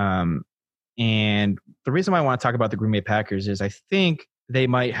 And the reason why I want to talk about the Green Bay Packers is I think they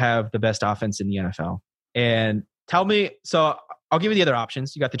might have the best offense in the NFL. And tell me, so I'll give you the other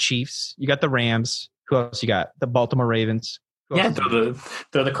options. You got the Chiefs, you got the Rams. Who else you got? The Baltimore Ravens. Yeah, throw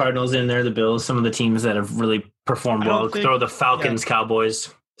the Cardinals in there, the Bills, some of the teams that have really performed well. Throw the Falcons,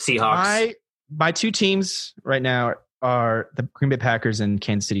 Cowboys, Seahawks. My two teams right now are the Green Bay Packers and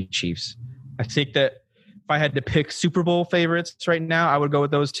Kansas City Chiefs. I think that if I had to pick Super Bowl favorites right now, I would go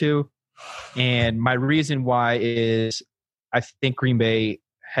with those two. And my reason why is I think Green Bay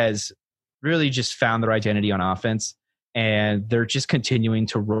has really just found their identity on offense, and they're just continuing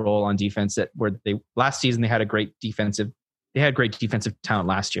to roll on defense. Last season they had great defensive talent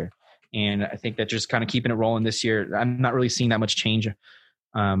last year, and I think that just kind of keeping it rolling this year. I'm not really seeing that much change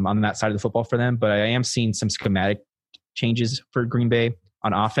on that side of the football for them, but I am seeing some schematic changes for Green Bay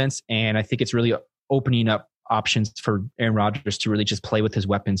on offense, and I think it's really opening up options for Aaron Rodgers to really just play with his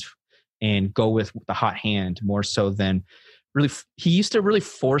weapons and go with the hot hand more so than really. He used to really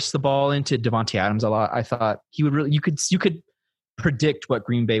force the ball into Devontae Adams a lot. I thought he would really. You could predict what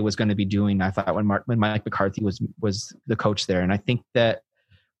Green Bay was going to be doing. I thought when Mike McCarthy was the coach there, and I think that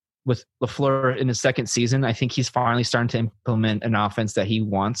with LaFleur in his second season, I think he's finally starting to implement an offense that he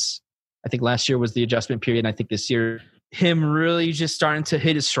wants. I think last year was the adjustment period, and I think this year him really just starting to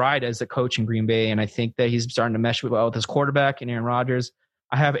hit his stride as a coach in Green Bay, and I think that he's starting to mesh well with his quarterback and Aaron Rodgers.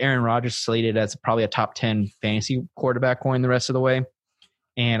 I have Aaron Rodgers slated as probably a top 10 fantasy quarterback going the rest of the way.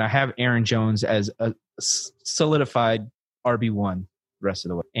 And I have Aaron Jones as a solidified RB1 the rest of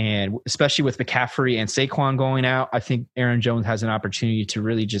the way. And especially with McCaffrey and Saquon going out, I think Aaron Jones has an opportunity to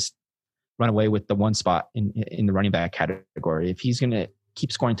really just run away with the one spot in the running back category. If he's going to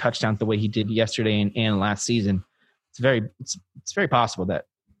keep scoring touchdowns the way he did yesterday and last season, it's very possible that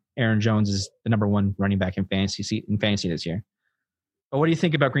Aaron Jones is the number one running back in fantasy this year. But what do you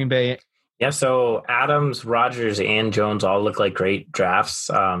think about Green Bay? Yeah, so Adams, Rodgers, and Jones all look like great drafts,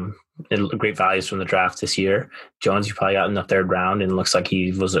 great values from the draft this year. Jones, you probably got in the third round, and looks like he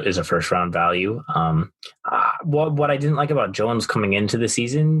is a first round value. What I didn't like about Jones coming into the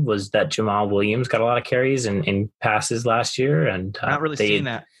season was that Jamal Williams got a lot of carries and passes last year, and not really seeing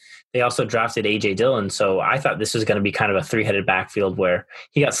that. They also drafted A.J. Dillon, so I thought this was going to be kind of a three-headed backfield where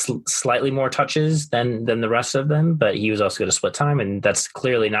he got slightly more touches than the rest of them, but he was also going to split time, and that's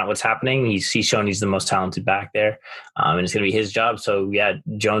clearly not what's happening. He's shown he's the most talented back there, and it's going to be his job. So, yeah,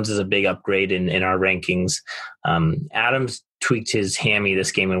 Jones is a big upgrade in our rankings. Adams tweaked his hammy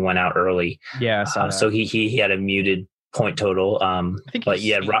this game and went out early. Yeah, so he had a muted point total. But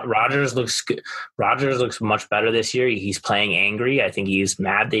yeah, Rodgers looks good. Rodgers looks much better this year. He's playing angry. I think he's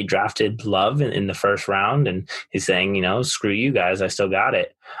mad they drafted Love in the first round, and he's saying, screw you guys, I still got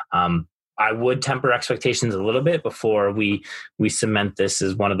it. I would temper expectations a little bit before we cement this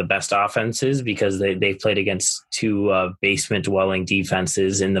as one of the best offenses, because they've played against two basement dwelling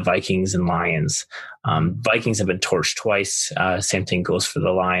defenses in the Vikings and Lions. Vikings have been torched twice. Same thing goes for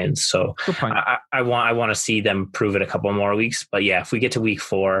the Lions. So I want to see them prove it a couple more weeks. But yeah, if we get to week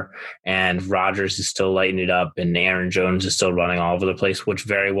 4 and Rodgers is still lighting it up and Aaron Jones is still running all over the place, which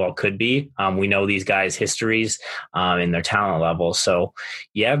very well could be. We know these guys' histories and their talent level. So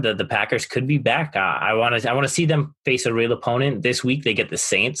yeah, the Packers could be back. I want to see them face a real opponent this week. They get the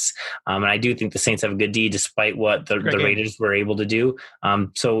Saints, and I do think the Saints have a good D despite what the Raiders were able to do.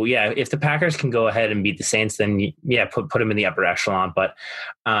 So yeah, if the Packers can go ahead and beat the Saints, then yeah, put them in the upper echelon. But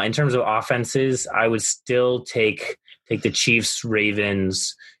in terms of offenses, I would still take the Chiefs,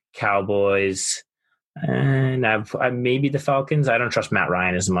 Ravens, Cowboys, and maybe the Falcons. I don't trust Matt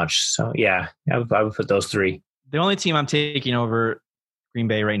Ryan as much. So yeah, I would put those 3. The only team I'm taking over Green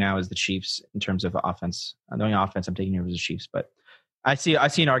Bay right now is the Chiefs in terms of offense. The only offense I'm taking over is the Chiefs, but I see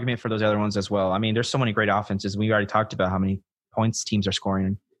an argument for those other ones as well. I mean, there's so many great offenses. We already talked about how many points teams are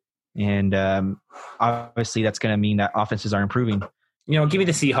scoring, and obviously that's going to mean that offenses are improving. Give me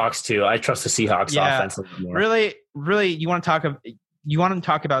the Seahawks too. I trust the Seahawks offense a little more. Really, you want to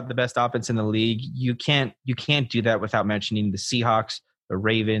talk about the best offense in the league. You can't do that without mentioning the Seahawks, the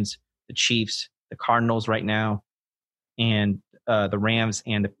Ravens, the Chiefs, the Cardinals right now, and the Rams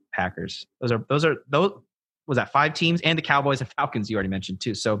and the Packers. Those was that 5 teams, and the Cowboys and Falcons you already mentioned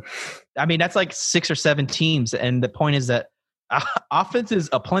too. So, I mean, that's like 6 or 7 teams. And the point is that offense is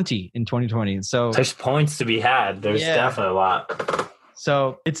aplenty in 2020. So there's points to be had. There's definitely a lot.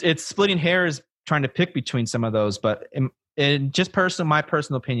 So it's splitting hairs trying to pick between some of those. But in just my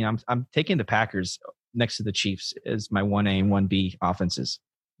personal opinion, I'm taking the Packers next to the Chiefs as my 1A and 1B offenses.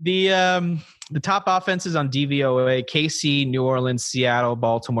 The top offenses on DVOA: KC, New Orleans, Seattle,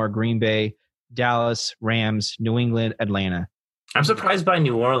 Baltimore, Green Bay, Dallas, Rams, New England, Atlanta. I'm surprised by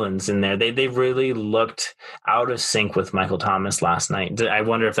New Orleans in there. They really looked out of sync with Michael Thomas last night. I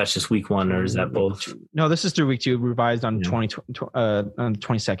wonder if that's just week 1 or is that both? No, this is through week 2, revised on on the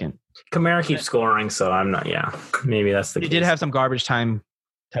 22nd. Kamara keeps scoring, so I'm not. Yeah, maybe that's the case. They did have some garbage time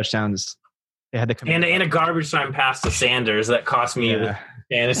touchdowns. They had the and a garbage time pass to Sanders that cost me the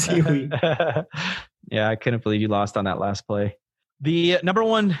fantasy week. Yeah, I couldn't believe you lost on that last play. The number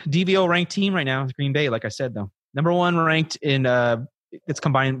 1 DVO ranked team right now is Green Bay. Like I said, though, number 1 ranked in it's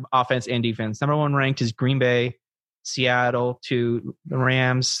combined offense and defense. Number 1 ranked is Green Bay, Seattle, 2 the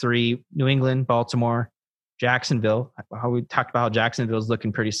Rams, 3 New England, Baltimore, Jacksonville. How we talked about how Jacksonville's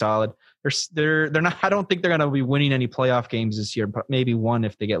looking pretty solid. They're not. I don't think they're going to be winning any playoff games this year, but maybe one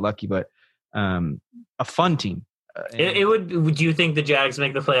if they get lucky. But a fun team. Would you think the Jags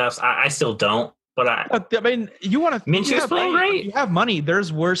make the playoffs? I still don't. But I mean, you want to. Minshew's playing great. You have money.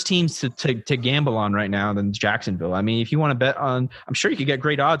 There's worse teams to gamble on right now than Jacksonville. I mean, if you want to bet on, I'm sure you could get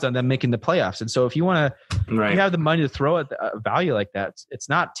great odds on them making the playoffs. And so, if you want to, you have the money to throw at a value like that. It's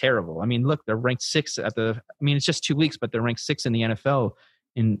not terrible. I mean, look, they're ranked 6 it's just 2 weeks, but they're ranked 6 in the NFL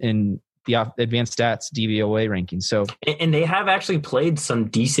in the advanced stats DVOA ranking. So, and they have actually played some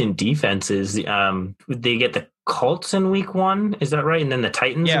decent defenses. They get the Colts in week 1, is that right? And then the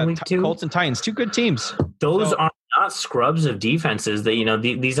Titans in week 2. Colts and Titans, 2 good teams. Those are not scrubs of defenses. That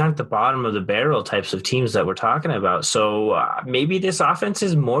these aren't the bottom of the barrel types of teams that we're talking about. So maybe this offense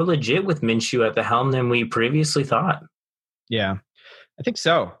is more legit with Minshew at the helm than we previously thought. Yeah, I think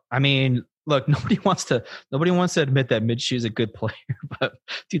so. I mean, look, nobody wants to admit that Minshew's a good player, but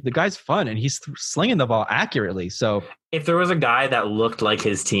dude, the guy's fun and he's slinging the ball accurately. So if there was a guy that looked like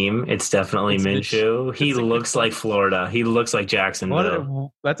his team, it's definitely Minshew. He looks like Florida. He looks like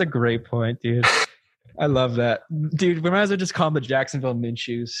Jacksonville. That's a great point, dude. I love that, dude. We might as well just call him the Jacksonville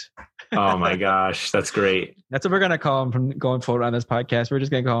Minshews. Oh my gosh, that's great. That's what we're gonna call him from going forward on this podcast. We're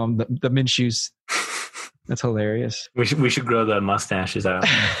just gonna call him the Minshews. That's hilarious. We should grow the mustaches out.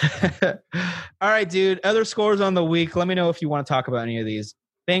 All right, dude. Other scores on the week. Let me know if you want to talk about any of these.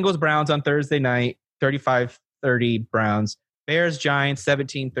 Bengals Browns on Thursday night, 35-30 Browns. Bears Giants,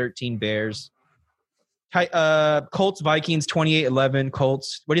 17-13 Bears. Colts Vikings, 28-11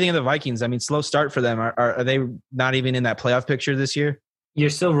 Colts. What do you think of the Vikings? I mean, slow start for them. Are they not even in that playoff picture this year? You're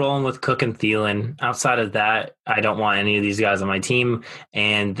still rolling with Cook and Thielen. Outside of that, I don't want any of these guys on my team.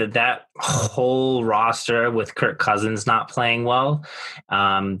 And that whole roster with Kirk Cousins not playing well,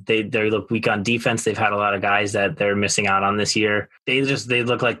 they look weak on defense. They've had a lot of guys that they're missing out on this year. They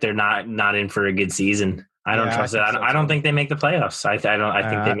look like they're not in for a good season. I don't trust it. I don't think they make the playoffs. I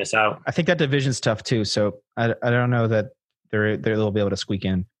think they miss out. I think that division's tough too. So I don't know that they'll be able to squeak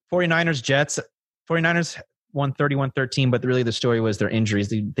in. 49ers Jets. 49ers won 31-13, but really the story was their injuries.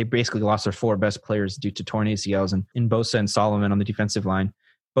 They basically lost their 4 best players due to torn ACLs, and in Bosa and Solomon on the defensive line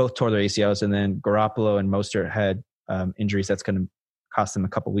both tore their ACLs, and then Garoppolo and Mostert had injuries that's going to cost them a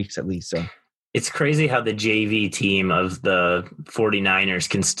couple weeks at least. So it's crazy how the JV team of the 49ers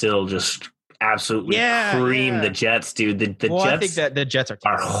can still just absolutely cream the Jets, dude. The Jets, I think that the Jets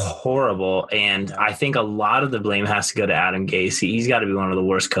are horrible, and I think a lot of the blame has to go to Adam Gase. He's got to be one of the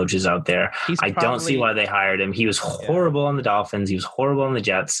worst coaches out there. I don't see why they hired him. He was horrible on the Dolphins. He was horrible on the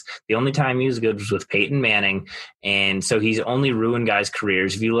Jets. The only time he was good was with Peyton Manning, and so he's only ruined guys'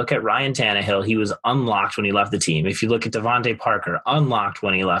 careers. If you look at Ryan Tannehill, he was unlocked when he left the team. If you look at Devontae Parker, unlocked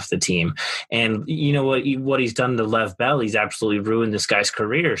when he left the team. And you know what he's done to Lev Bell, he's absolutely ruined this guy's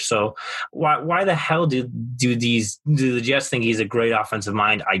career. So why the hell do the Jets think he's a great offensive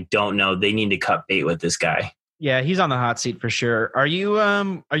mind? I don't know. They need to cut bait with this guy. Yeah, he's on the hot seat for sure. Are you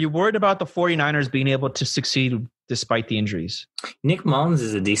worried about the 49ers being able to succeed despite the injuries? Nick Mullins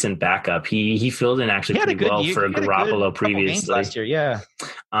is a decent backup. He filled in actually pretty well for Garoppolo previously last year. Yeah.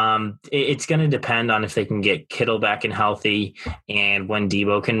 It's going to depend on if they can get Kittle back and healthy and when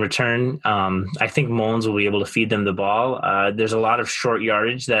Debo can return. I think Mullins will be able to feed them the ball. There's a lot of short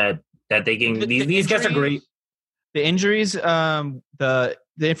yardage that they can. These guys are great. The injuries, the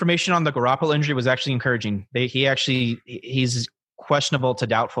information on the Garoppolo injury was actually encouraging. He's questionable to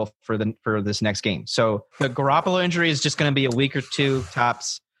doubtful for this next game. So the Garoppolo injury is just going to be a week or two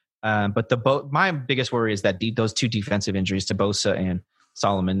tops. But my biggest worry is that those 2 defensive injuries to Bosa and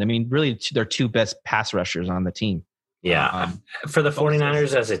Solomon. I mean, really, they're 2 best pass rushers on the team. Yeah, for the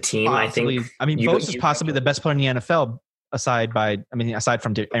 49ers as a team, Bosa's possibly the best player in the NFL. Aside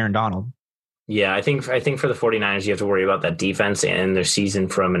from Aaron Donald. Yeah, I think for the 49ers, you have to worry about that defense and their season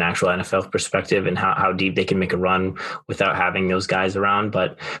from an actual NFL perspective and how deep they can make a run without having those guys around.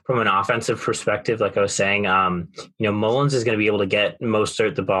 But from an offensive perspective, like I was saying, Mullins is going to be able to get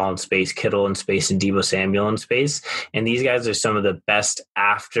Mostert the ball in space, Kittle in space, and Debo Samuel in space. And these guys are some of the best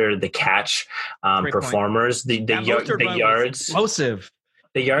after the catch performers. The yards, explosive.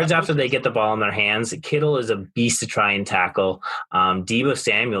 The yards after they get the ball in their hands, Kittle is a beast to try and tackle. Debo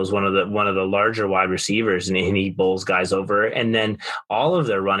Samuel is one of the larger wide receivers, and he bowls guys over. And then all of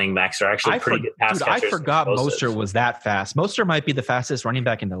their running backs are actually pretty good pass catchers. I forgot Mostert was that fast. Mostert might be the fastest running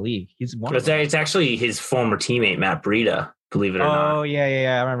back in the league. It's actually his former teammate Matt Breida. Believe it or not. Oh,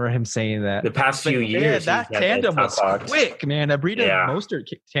 yeah. I remember him saying that. The past few years. Yeah, that tandem was quick, man. That Breida Mostert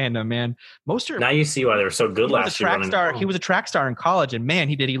tandem, man. Mostert. Now you see why they were so good last year. He was a track star in college, and man,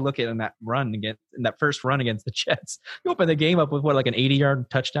 did he look at in that first run against the Jets. He opened the game up with an 80-yard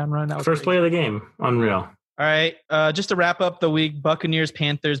touchdown run. That was first play of the game. Unreal. All right. Just to wrap up the week, Buccaneers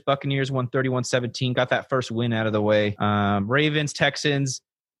won 31-17. Got that first win out of the way. Ravens, Texans.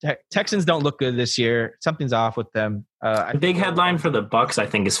 Texans don't look good this year. Something's off with them. The big headline for the Bucs, I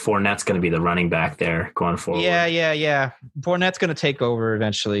think, is Fournette's going to be the running back there going forward. Yeah. Fournette's going to take over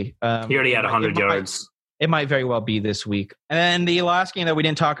eventually. He already had 100 yards. It might very well be this week. And then the last game that we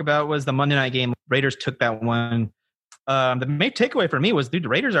didn't talk about was the Monday night game. Raiders took that one. The main takeaway for me was, dude, the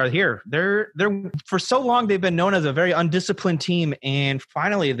Raiders are here. They're for so long they've been known as a very undisciplined team, and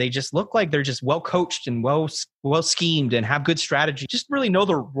finally they just look like they're just well coached and well schemed and have good strategy. Just really know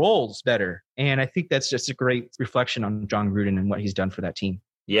their roles better, and I think that's just a great reflection on John Gruden and what he's done for that team.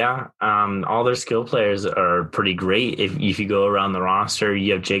 Yeah, all their skill players are pretty great. If you go around the roster,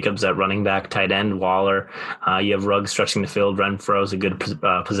 you have Jacobs at running back, tight end, Waller. You have Ruggs stretching the field. Renfro's a good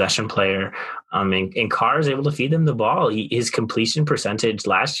possession player. And Carr is able to feed them the ball. His completion percentage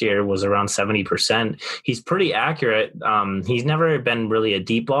last year was around 70%. He's pretty accurate. He's never been really a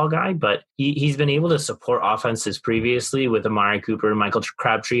deep ball guy, but he's been able to support offenses previously with Amari Cooper and Michael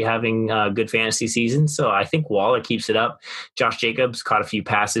Crabtree having good fantasy seasons. So I think Waller keeps it up. Josh Jacobs caught a few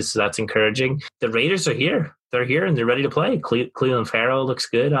passes, so that's encouraging. The Raiders are here. They're here and they're ready to play. Cleveland Farrell looks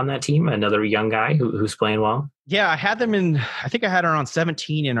good on that team. Another young guy who's playing well. Yeah, I had them I think I had around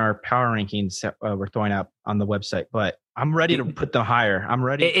 17 in our power rankings that we're throwing out on the website, but I'm ready to put them higher. I'm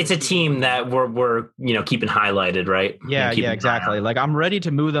ready. It's a team that we're keeping highlighted, right? Yeah, exactly. Like I'm ready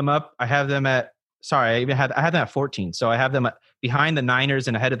to move them up. I have them at, I had them at 14. So I have them behind the Niners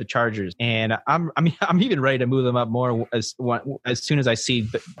and ahead of the Chargers. And I'm even ready to move them up more as soon as I see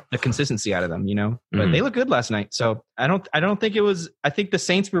the consistency out of them, but they look good last night. So I don't think it was, I think the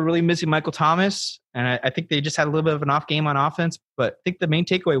Saints were really missing Michael Thomas. And I think they just had a little bit of an off game on offense, but I think the main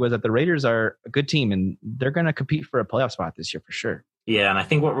takeaway was that the Raiders are a good team and they're going to compete for a playoff spot this year for sure. Yeah, and I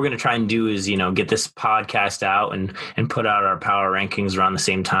think what we're going to try and do is, get this podcast out and put out our power rankings around the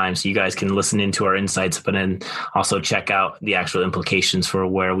same time so you guys can listen into our insights, but then also check out the actual implications for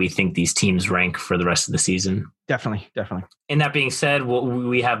where we think these teams rank for the rest of the season. Definitely. And that being said,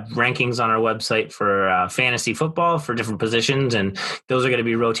 we have rankings on our website for fantasy football for different positions, and those are going to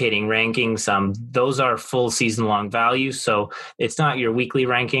be rotating rankings. Those are full season long values, so it's not your weekly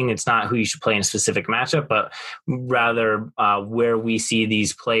ranking. It's not who you should play in a specific matchup, but rather where we see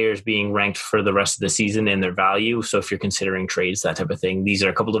these players being ranked for the rest of the season and their value. So if you're considering trades, that type of thing, these are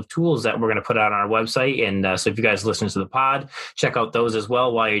a couple of tools that we're going to put out on our website. And so if you guys listen to the pod, check out those as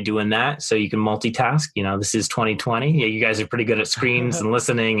well while you're doing that, so you can multitask. This is 2020. Yeah, you guys are pretty good at screens and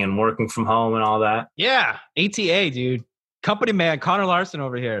listening and working from home and all that. Yeah. ATA, dude. Company man, Connor Larson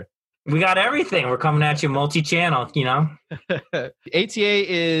over here. We got everything. We're coming at you multi-channel, ATA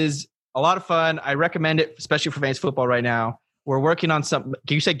is a lot of fun. I recommend it, especially for fantasy football right now. We're working on some.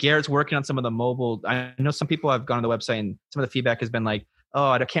 You said Garrett's working on some of the mobile. I know some people have gone on the website and some of the feedback has been like, oh,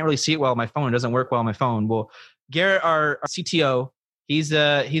 I can't really see it well on my phone. It doesn't work well on my phone. Well, Garrett, our CTO, he's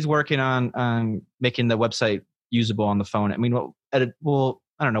working on making the website usable on the phone. I mean,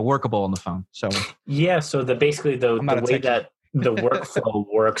 workable on the phone. So yeah. So basically the way that the workflow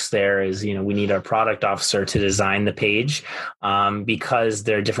works there is, we need our product officer to design the page because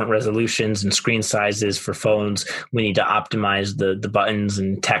there are different resolutions and screen sizes for phones. We need to optimize the buttons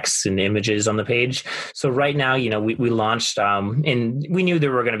and texts and images on the page. So right now, we launched and we knew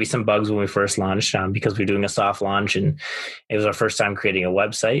there were going to be some bugs when we first launched because we were doing a soft launch and it was our first time creating a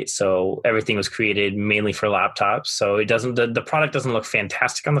website. So everything was created mainly for laptops. So the product doesn't look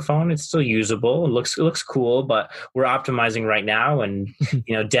fantastic on the phone. It's still usable. It looks cool, but we're optimizing right now. And,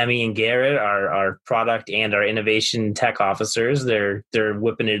 Demi and Garrett, our product and our innovation tech officers, they're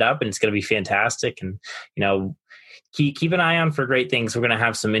whipping it up and it's going to be fantastic. And, keep an eye on for great things. We're going to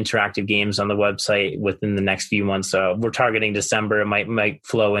have some interactive games on the website within the next few months. We're targeting December. It might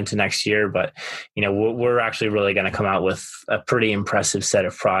flow into next year, but, we're actually really going to come out with a pretty impressive set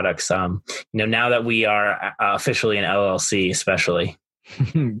of products. Now that we are officially an LLC, especially.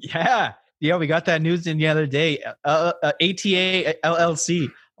 Yeah, we got that news in the other day. ATA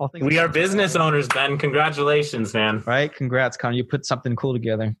LLC. We are business owners, Ben. Congratulations, man. Right? Congrats, Connor. You put something cool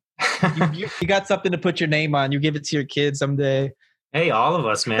together. you got something to put your name on. You give it to your kids someday. Hey, all of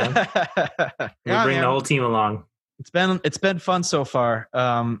us, man. We bring the whole team along. It's been fun so far.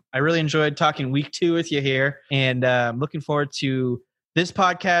 I really enjoyed talking week 2 with you here, and I'm looking forward to this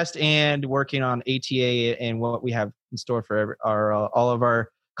podcast and working on ATA and what we have in store for all of our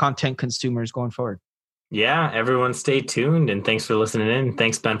content consumers going forward. Yeah, everyone stay tuned and thanks for listening in.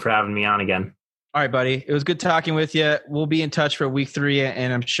 Thanks, Ben, for having me on again. All right, buddy. It was good talking with you. We'll be in touch for week 3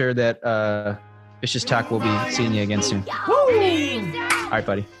 and I'm sure that Vicious Talk will be seeing you again soon. Woo! All right,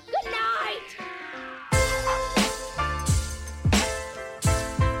 buddy.